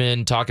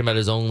Englishman talking about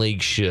his own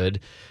league should.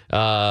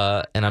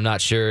 And I'm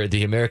not sure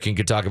the American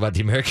could talk about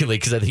the American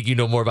league, because I think you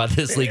know more about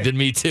this league than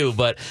me too.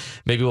 But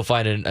maybe we'll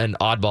find an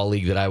oddball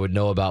league that I would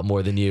know about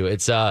more than you.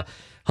 It's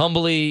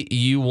humbly,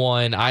 you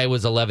won. I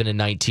was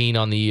 11-19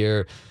 on the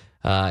year,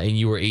 and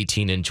you were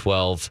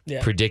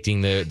 18-12,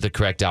 predicting the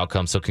correct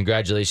outcome. So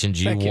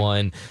congratulations, you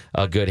won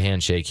a good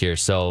handshake here.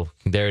 So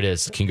there it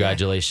is.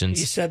 Congratulations.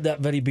 You said that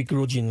very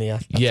begrudgingly.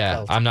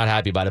 I'm not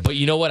happy about it. But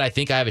you know what I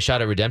think I have a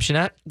shot at redemption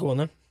at? Go on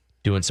then.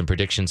 doing some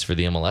predictions for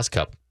the MLS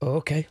Cup. Oh,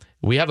 okay.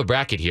 We have a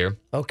bracket here.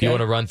 Okay. You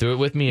want to run through it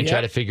with me and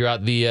try to figure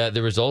out the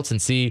results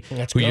and see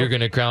Let's who go. you're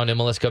going to crown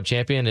MLS Cup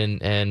champion,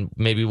 and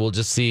maybe we'll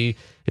just see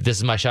if this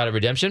is my shot at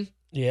redemption?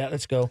 Yeah,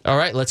 let's go. All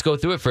right, let's go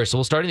through it first. So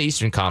we'll start in the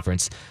Eastern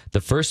Conference.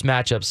 The first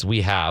matchups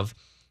we have,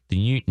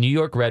 the New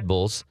York Red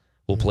Bulls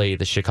will play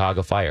the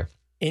Chicago Fire.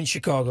 In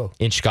Chicago.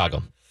 In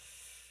Chicago.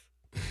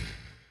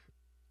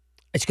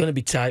 It's going to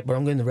be tight, but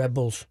I'm going the Red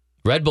Bulls.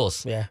 Red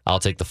Bulls. Yeah. I'll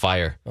take the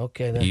Fire.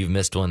 Okay, then. You've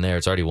missed one there.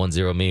 It's already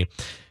 1-0 me.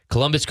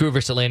 Columbus Crew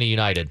versus Atlanta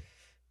United.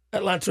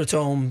 Atlanta at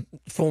home,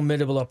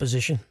 formidable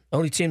opposition.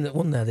 Only team that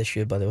won there this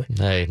year, by the way.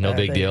 Hey, no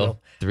big there you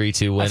deal.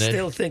 3-2 win I it.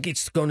 still think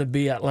it's going to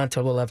be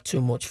Atlanta will have too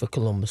much for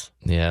Columbus.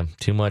 Yeah,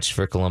 too much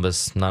for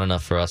Columbus. Not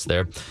enough for us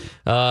there.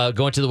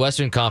 Going to the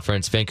Western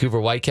Conference, Vancouver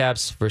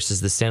Whitecaps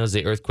versus the San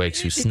Jose Earthquakes,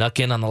 who snuck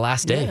in on the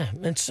last day. Yeah,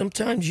 and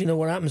sometimes you know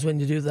what happens when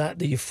you do that,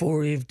 the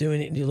euphoria of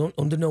doing it, and you're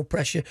under no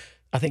pressure.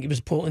 I think it was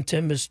Portland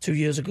Timbers 2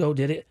 years ago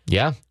did it.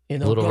 Yeah, You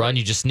know, a little run,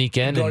 you just sneak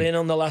in. Got in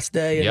on the last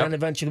day and Yep. then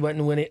eventually went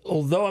and win it.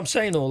 Although I'm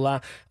saying all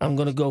that, I'm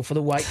going to go for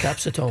the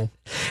Whitecaps at home.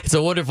 It's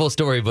a wonderful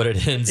story, but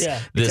it ends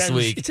this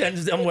week. It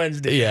ends on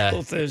Wednesday. Yeah,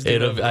 Or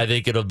Thursday. I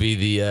think it'll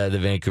be the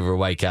Vancouver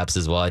Whitecaps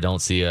as well. I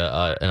don't see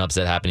an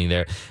upset happening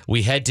there.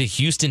 We head to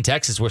Houston,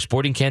 Texas, where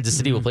Sporting Kansas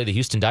City will play the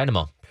Houston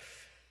Dynamo.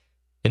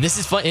 And this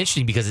is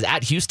interesting because it's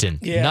at Houston,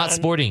 not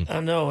Sporting.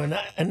 I know,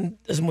 and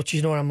as much as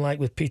you know what I'm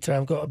like with Peter,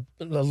 I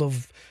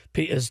love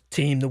Peter's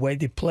team, the way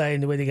they play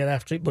and the way they get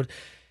after it. But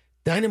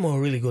Dynamo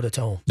are really good at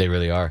home. They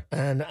really are.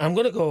 And I'm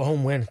going to go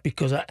home win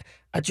because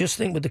I just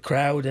think with the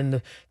crowd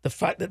and the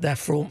fact that their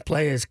front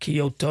players,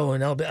 Kyoto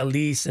and Albert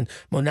Elise and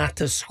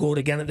Monata scored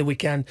again at the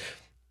weekend,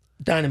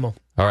 Dynamo.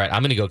 All right,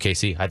 I'm going to go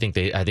KC. I think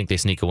they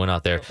sneak a win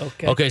out there.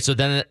 Okay, so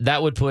then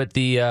that would put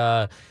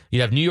the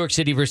you'd have New York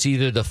City versus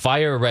either the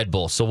Fire or Red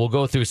Bull. So we'll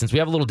go through, since we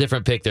have a little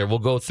different pick there, we'll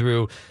go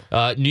through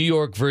New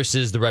York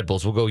versus the Red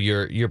Bulls. We'll go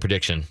your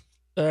prediction.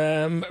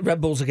 Red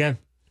Bulls again.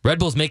 Red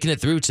Bulls making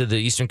it through to the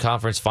Eastern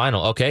Conference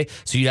Final. Okay,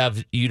 so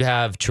you'd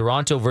have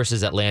Toronto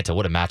versus Atlanta.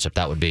 What a matchup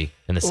that would be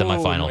in the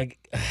semifinal.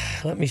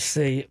 Let me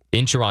see.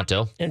 In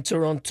Toronto.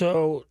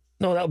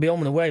 No, that'll be home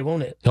and away,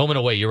 won't it? Home and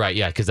away. You're right.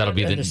 Yeah, because that'll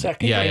be the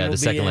second. the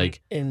second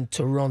leg in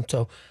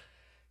Toronto.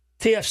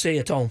 TFC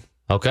at home.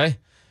 Okay.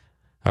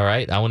 All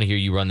right. I want to hear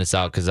you run this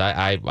out because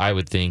I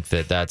would think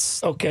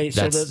that's okay.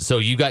 So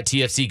you got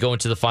TFC going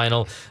to the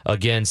final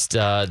against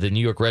the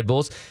New York Red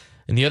Bulls.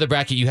 In the other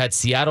bracket, you had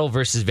Seattle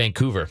versus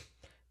Vancouver.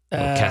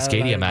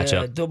 Cascadia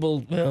matchup.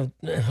 Double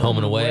home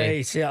and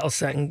away. Seattle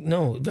second.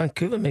 No,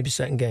 Vancouver maybe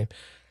second game.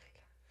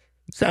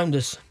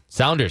 Sounders.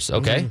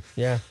 Okay.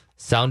 Yeah.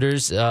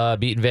 Sounders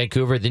beating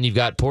Vancouver. Then you've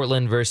got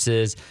Portland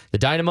versus the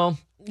Dynamo.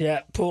 Yeah,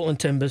 Portland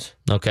Timbers.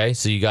 Okay,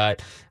 so you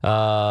got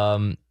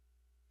New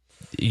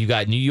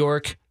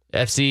York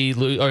FC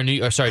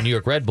New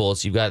York Red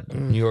Bulls. You've got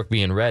New York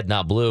being red,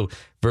 not blue,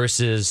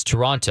 versus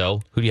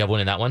Toronto. Who do you have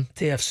winning that one?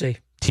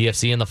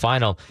 TFC in the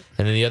final.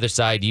 And then the other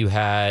side you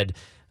had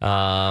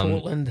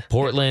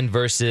Portland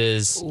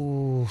versus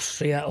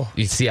Seattle.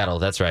 Seattle,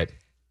 that's right.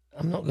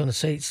 I'm not going to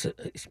say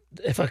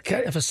if I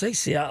say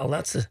Seattle,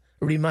 that's a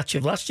rematch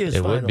of last year's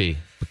final. It would be.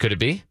 Could it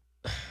be?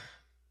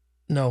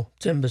 No,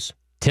 Timbers.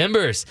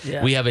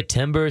 Yeah. We have a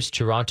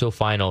Timbers-Toronto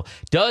final.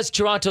 Does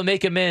Toronto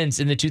make amends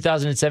in the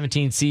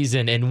 2017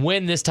 season and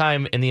win this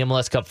time in the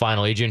MLS Cup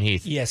final, Adrian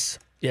Heath? Yes,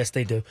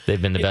 they do.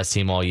 They've been the best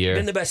team all year.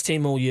 Been the best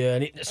team all year,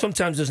 and it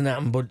sometimes doesn't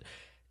happen, but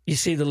you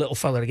see the little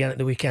fella again at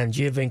the weekend.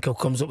 Giovinco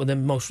comes up with the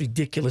most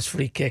ridiculous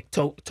free kick,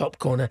 top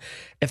corner.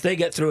 If they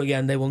get through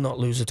again, they will not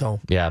lose at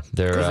home. Yeah,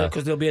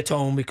 because they'll be at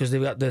home because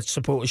they've got the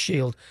supporters'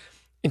 shield.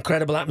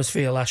 Incredible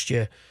atmosphere last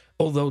year.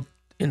 Although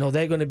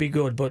they're going to be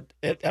good, but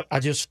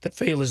I just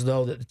feel as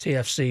though that the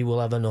TFC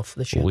will have enough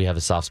this year. We have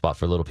a soft spot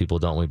for little people,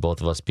 don't we?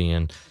 Both of us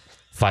being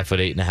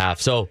 5'8.5".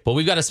 So, but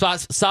we've got a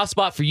soft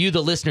spot for you,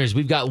 the listeners.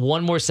 We've got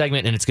one more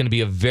segment, and it's going to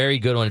be a very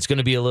good one. It's going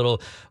to be a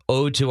little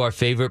ode to our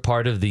favorite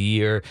part of the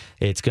year.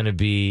 It's going to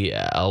be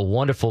a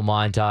wonderful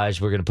montage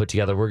we're going to put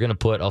together. We're going to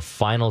put a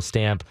final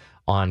stamp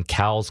on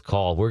Cal's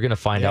call. We're going to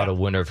find out a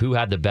winner of who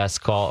had the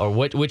best call, or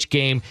which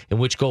game and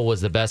which goal was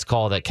the best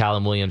call that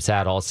Callum Williams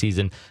had all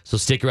season. So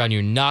stick around.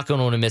 You're not going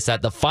to want to miss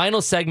that. The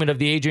final segment of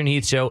the Adrian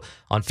Heath Show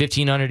on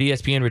 1500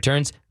 ESPN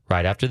returns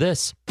right after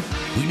this.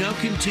 We now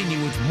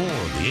continue with more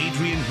of the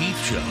Adrian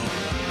Heath Show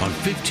on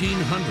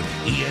 1500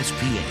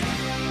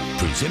 ESPN.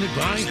 Presented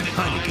by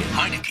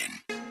Heineken.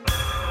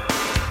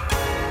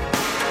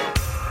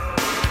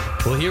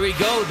 Well, here we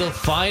go. The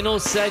final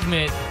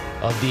segment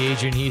of the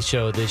Adrian Heath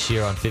Show this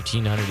year on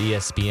 1500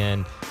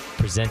 ESPN,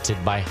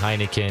 presented by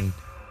Heineken.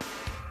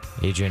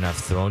 Adrian, I've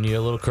thrown you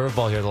a little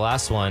curveball here. The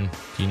last one.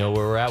 Do you know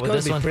where we're at with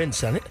this one?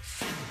 Prince, isn't it?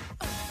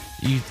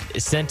 You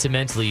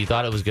sentimentally, you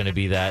thought it was going to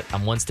be that.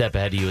 I'm one step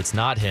ahead of you. It's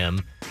not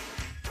him.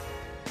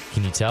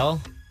 Can you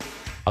tell?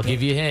 I'll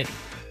give you a hint.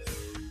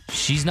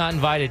 She's not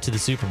invited to the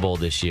Super Bowl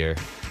this year.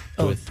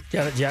 With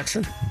Janet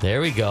Jackson.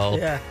 There we go.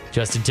 Yeah.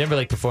 Justin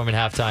Timberlake performing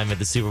halftime at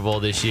the Super Bowl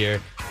this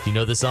year. Do you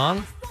know the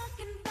song?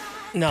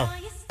 No.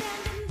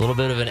 little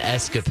bit of an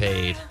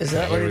escapade. Is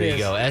that what it is?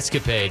 There we go,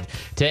 escapade.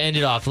 To end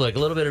it off, look, a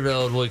little bit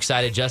of we're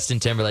excited. Justin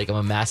Timberlake, I'm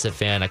a massive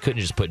fan. I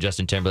couldn't just put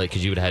Justin Timberlake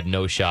because you would have had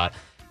no shot.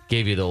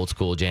 Gave you the old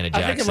school Janet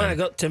Jackson. I think I might have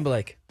got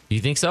Timberlake. You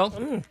think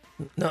so?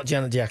 Not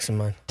Janet Jackson,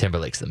 man.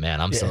 Timberlake's the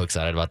man. I'm so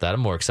excited about that. I'm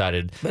more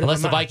excited. But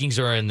Unless the Vikings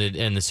are in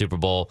the Super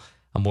Bowl,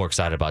 I'm more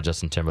excited about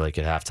Justin Timberlake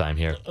at halftime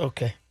here.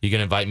 Okay. You going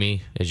to invite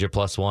me as your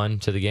 +1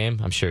 to the game?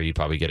 I'm sure you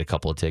probably get a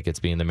couple of tickets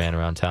being the man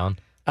around town.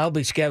 I'll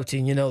be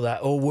scouting, you know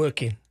that, or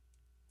working.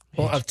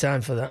 Won't have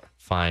time for that.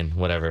 Fine,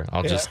 whatever.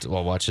 I'll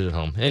watch it at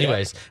home.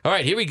 Anyways, all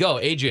right, here we go.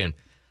 Adrian,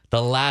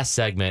 the last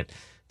segment.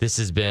 This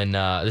has been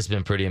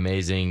pretty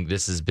amazing.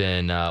 This has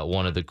been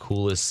one of the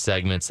coolest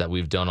segments that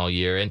we've done all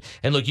year.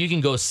 And look, you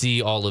can go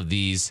see all of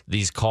these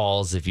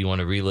calls if you want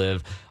to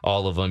relive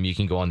all of them. You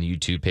can go on the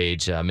YouTube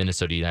page,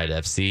 Minnesota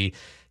United FC.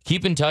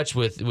 Keep in touch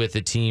with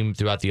the team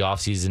throughout the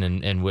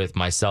offseason and with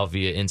myself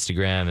via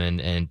Instagram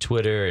and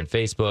Twitter and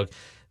Facebook.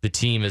 The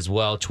team as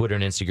well, Twitter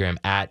and Instagram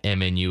at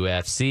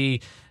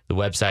MNUFC. The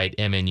website,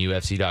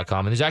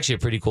 MNUFC.com. And there's actually a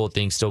pretty cool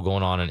thing still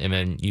going on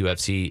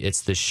MNUFC.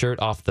 It's the shirt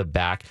off the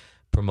back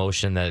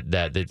promotion that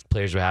the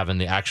players were having,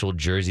 the actual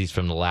jerseys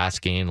from the last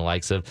game, the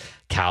likes of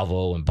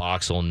Calvo and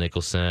Boxall,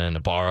 Nicholson,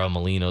 Ibarra,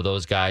 Molino,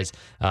 those guys,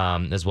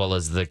 as well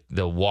as the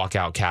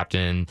walkout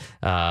captain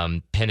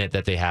pennant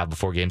that they have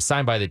before games,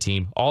 signed by the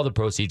team. All the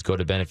proceeds go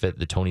to benefit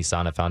the Tony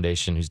Sana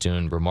Foundation, who's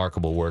doing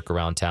remarkable work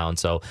around town.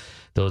 So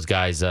those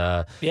guys...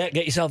 get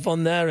yourself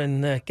on there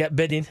and get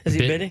bidding. Is he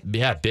bidding?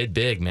 Yeah, bid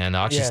big, man.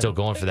 They're actually still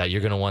going for that.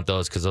 You're going to want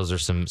those because those are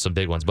some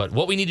big ones. But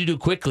what we need to do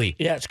quickly...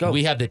 Yeah, let's go.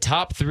 We have the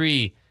top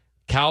 3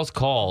 Cal's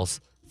calls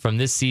from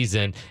this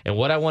season, and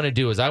what I want to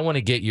do is I want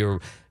to get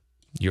your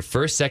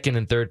first, second,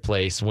 and third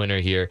place winner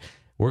here.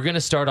 We're going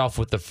to start off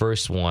with the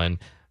first one.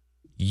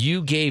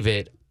 You gave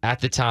it at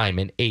the time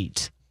an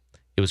 8.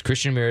 It was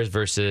Christian Ramirez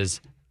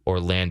versus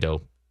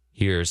Orlando.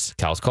 Here's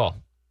Cal's call.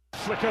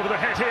 Flick over the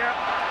head here.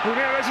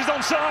 Ramirez is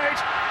onside.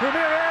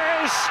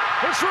 Ramirez!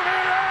 It's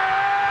Ramirez!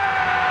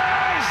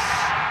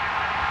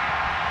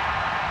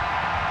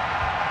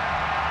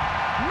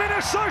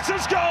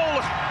 Minnesota's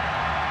goal!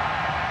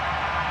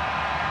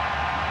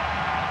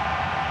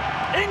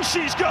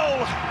 Inchy's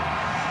goal.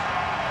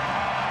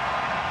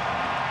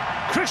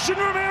 Christian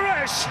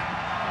Ramirez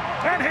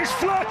and his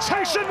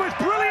flirtation with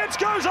brilliance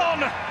goes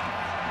on.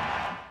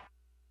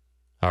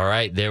 All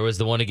right, there was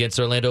the one against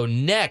Orlando.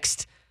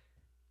 Next,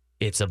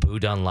 it's Abu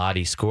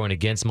Dunladi scoring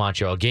against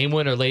Montreal. Game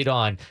winner late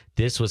on.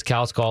 This was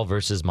Cal's call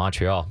versus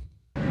Montreal.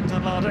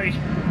 Dunladi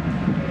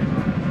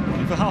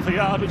looking for half a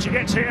yard when she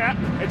gets here.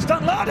 It's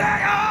Dunladi.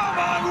 Oh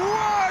my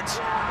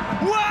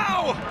word!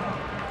 Wow!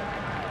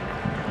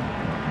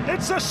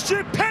 It's a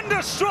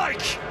stupendous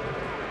strike!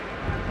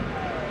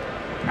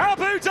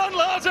 Abu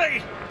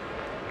Dunladi,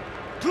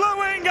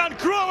 glowing and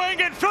growing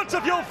in front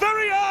of your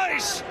very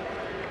eyes.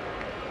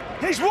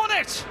 He's won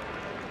it!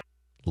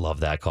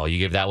 Love that call. You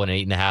gave that one an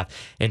 8.5.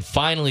 And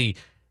finally,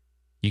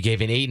 you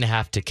gave an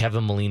 8.5 to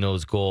Kevin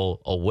Molino's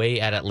goal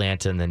away at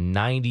Atlanta in the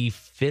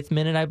 95th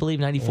minute, I believe,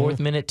 94th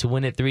minute to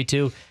win it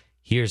 3-2.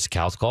 Here's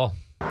Cal's call.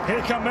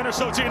 Here come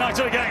Minnesota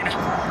United again.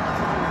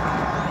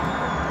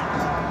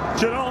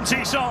 Jerome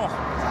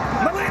Tisson.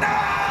 Molino!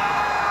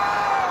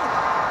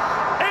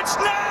 It's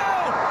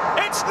now!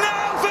 It's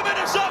now for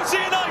Minnesota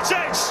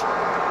United!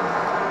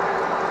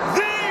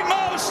 The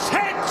most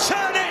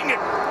head-turning,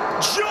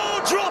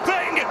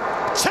 jaw-dropping,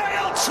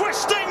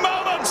 tail-twisting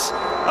moment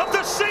of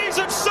the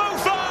season so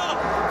far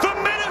for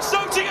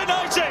Minnesota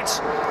United!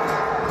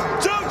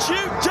 Don't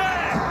you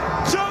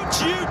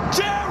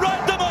dare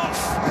write them off!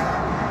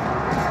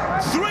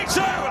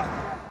 3-2!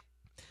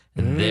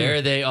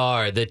 There they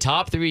are. The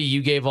top 3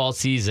 you gave all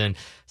season.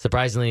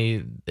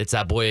 Surprisingly, it's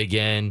that boy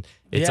again.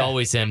 It's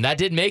always him. That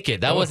didn't make it.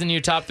 That wasn't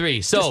your top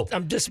 3. So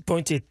I'm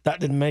disappointed that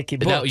didn't make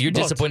it. Now you're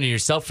disappointed in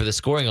yourself for the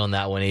scoring on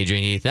that one,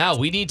 Adrian Heath. Now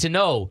we need to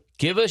know.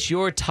 Give us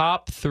your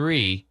top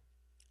 3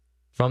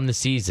 from the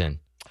season.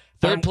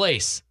 Third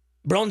place.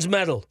 Bronze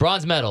medal.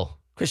 Bronze medal.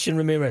 Christian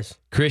Ramirez.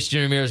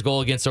 Christian Ramirez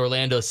goal against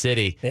Orlando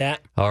City. Yeah.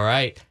 All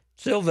right.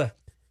 Silver.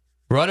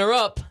 Runner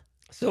up.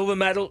 Silver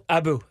medal.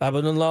 Abu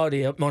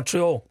Dunladi at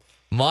Montreal.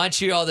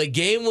 Montreal, the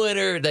game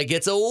winner that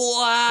gets a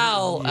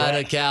wow out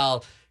of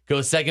Cal,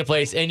 goes second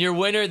place. And your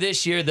winner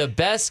this year, the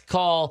best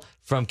call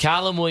from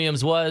Callum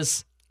Williams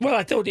was? Well,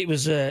 I thought it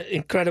was an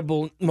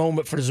incredible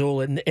moment for us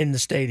all in the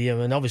stadium.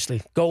 And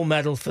obviously, gold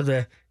medal for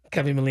the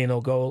Kevin Molino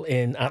goal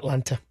in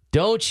Atlanta.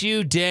 Don't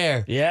you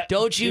dare. Yeah.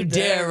 Don't you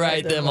dare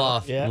write them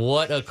off. Yeah.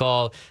 What a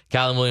call.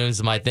 Callum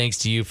Williams, my thanks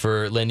to you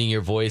for lending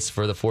your voice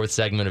for the 4th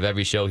segment of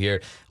every show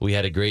here. We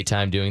had a great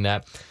time doing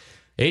that.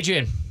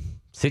 Adrian,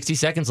 60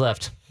 seconds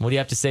left. What do you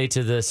have to say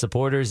to the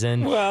supporters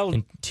and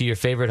to your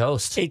favorite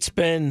host? It's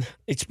been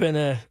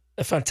a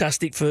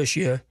fantastic first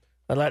year.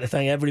 I'd like to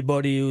thank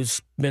everybody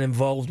who's been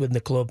involved with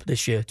the club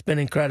this year. It's been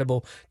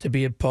incredible to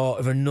be a part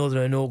of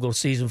another inaugural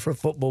season for a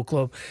football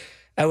club.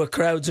 Our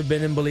crowds have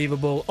been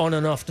unbelievable on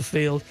and off the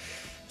field.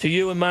 To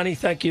you and Manny,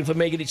 thank you for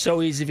making it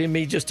so easy for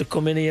me just to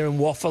come in here and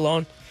waffle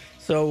on.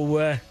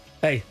 So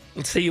Hey,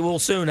 we'll see you all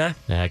soon, huh?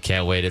 I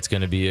can't wait. It's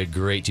going to be a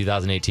great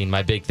 2018.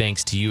 My big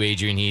thanks to you,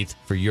 Adrian Heath,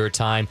 for your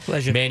time.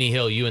 Pleasure. Manny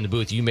Hill, you in the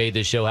booth, you made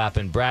this show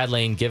happen. Brad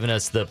Lane giving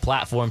us the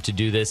platform to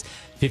do this.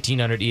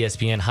 1500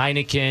 ESPN,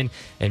 Heineken,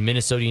 and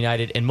Minnesota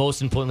United. And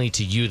most importantly,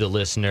 to you, the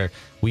listener,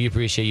 we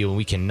appreciate you, and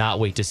we cannot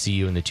wait to see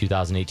you in the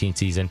 2018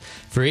 season.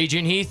 For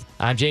Adrian Heath,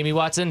 I'm Jamie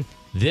Watson.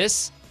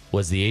 This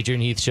was the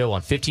Adrian Heath Show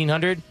on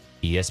 1500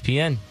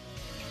 ESPN.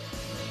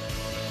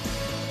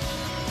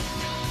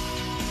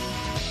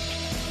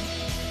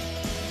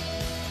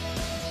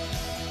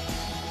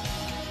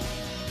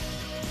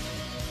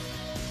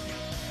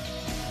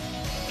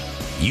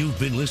 You've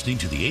been listening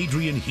to the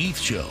Adrian Heath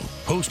Show,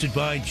 hosted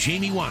by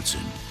Jamie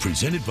Watson,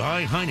 presented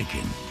by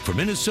Heineken. For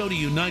Minnesota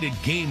United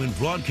game and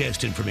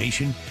broadcast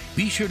information,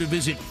 be sure to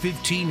visit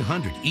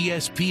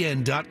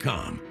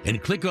 1500ESPN.com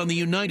and click on the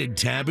United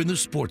tab in the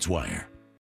Sports Wire.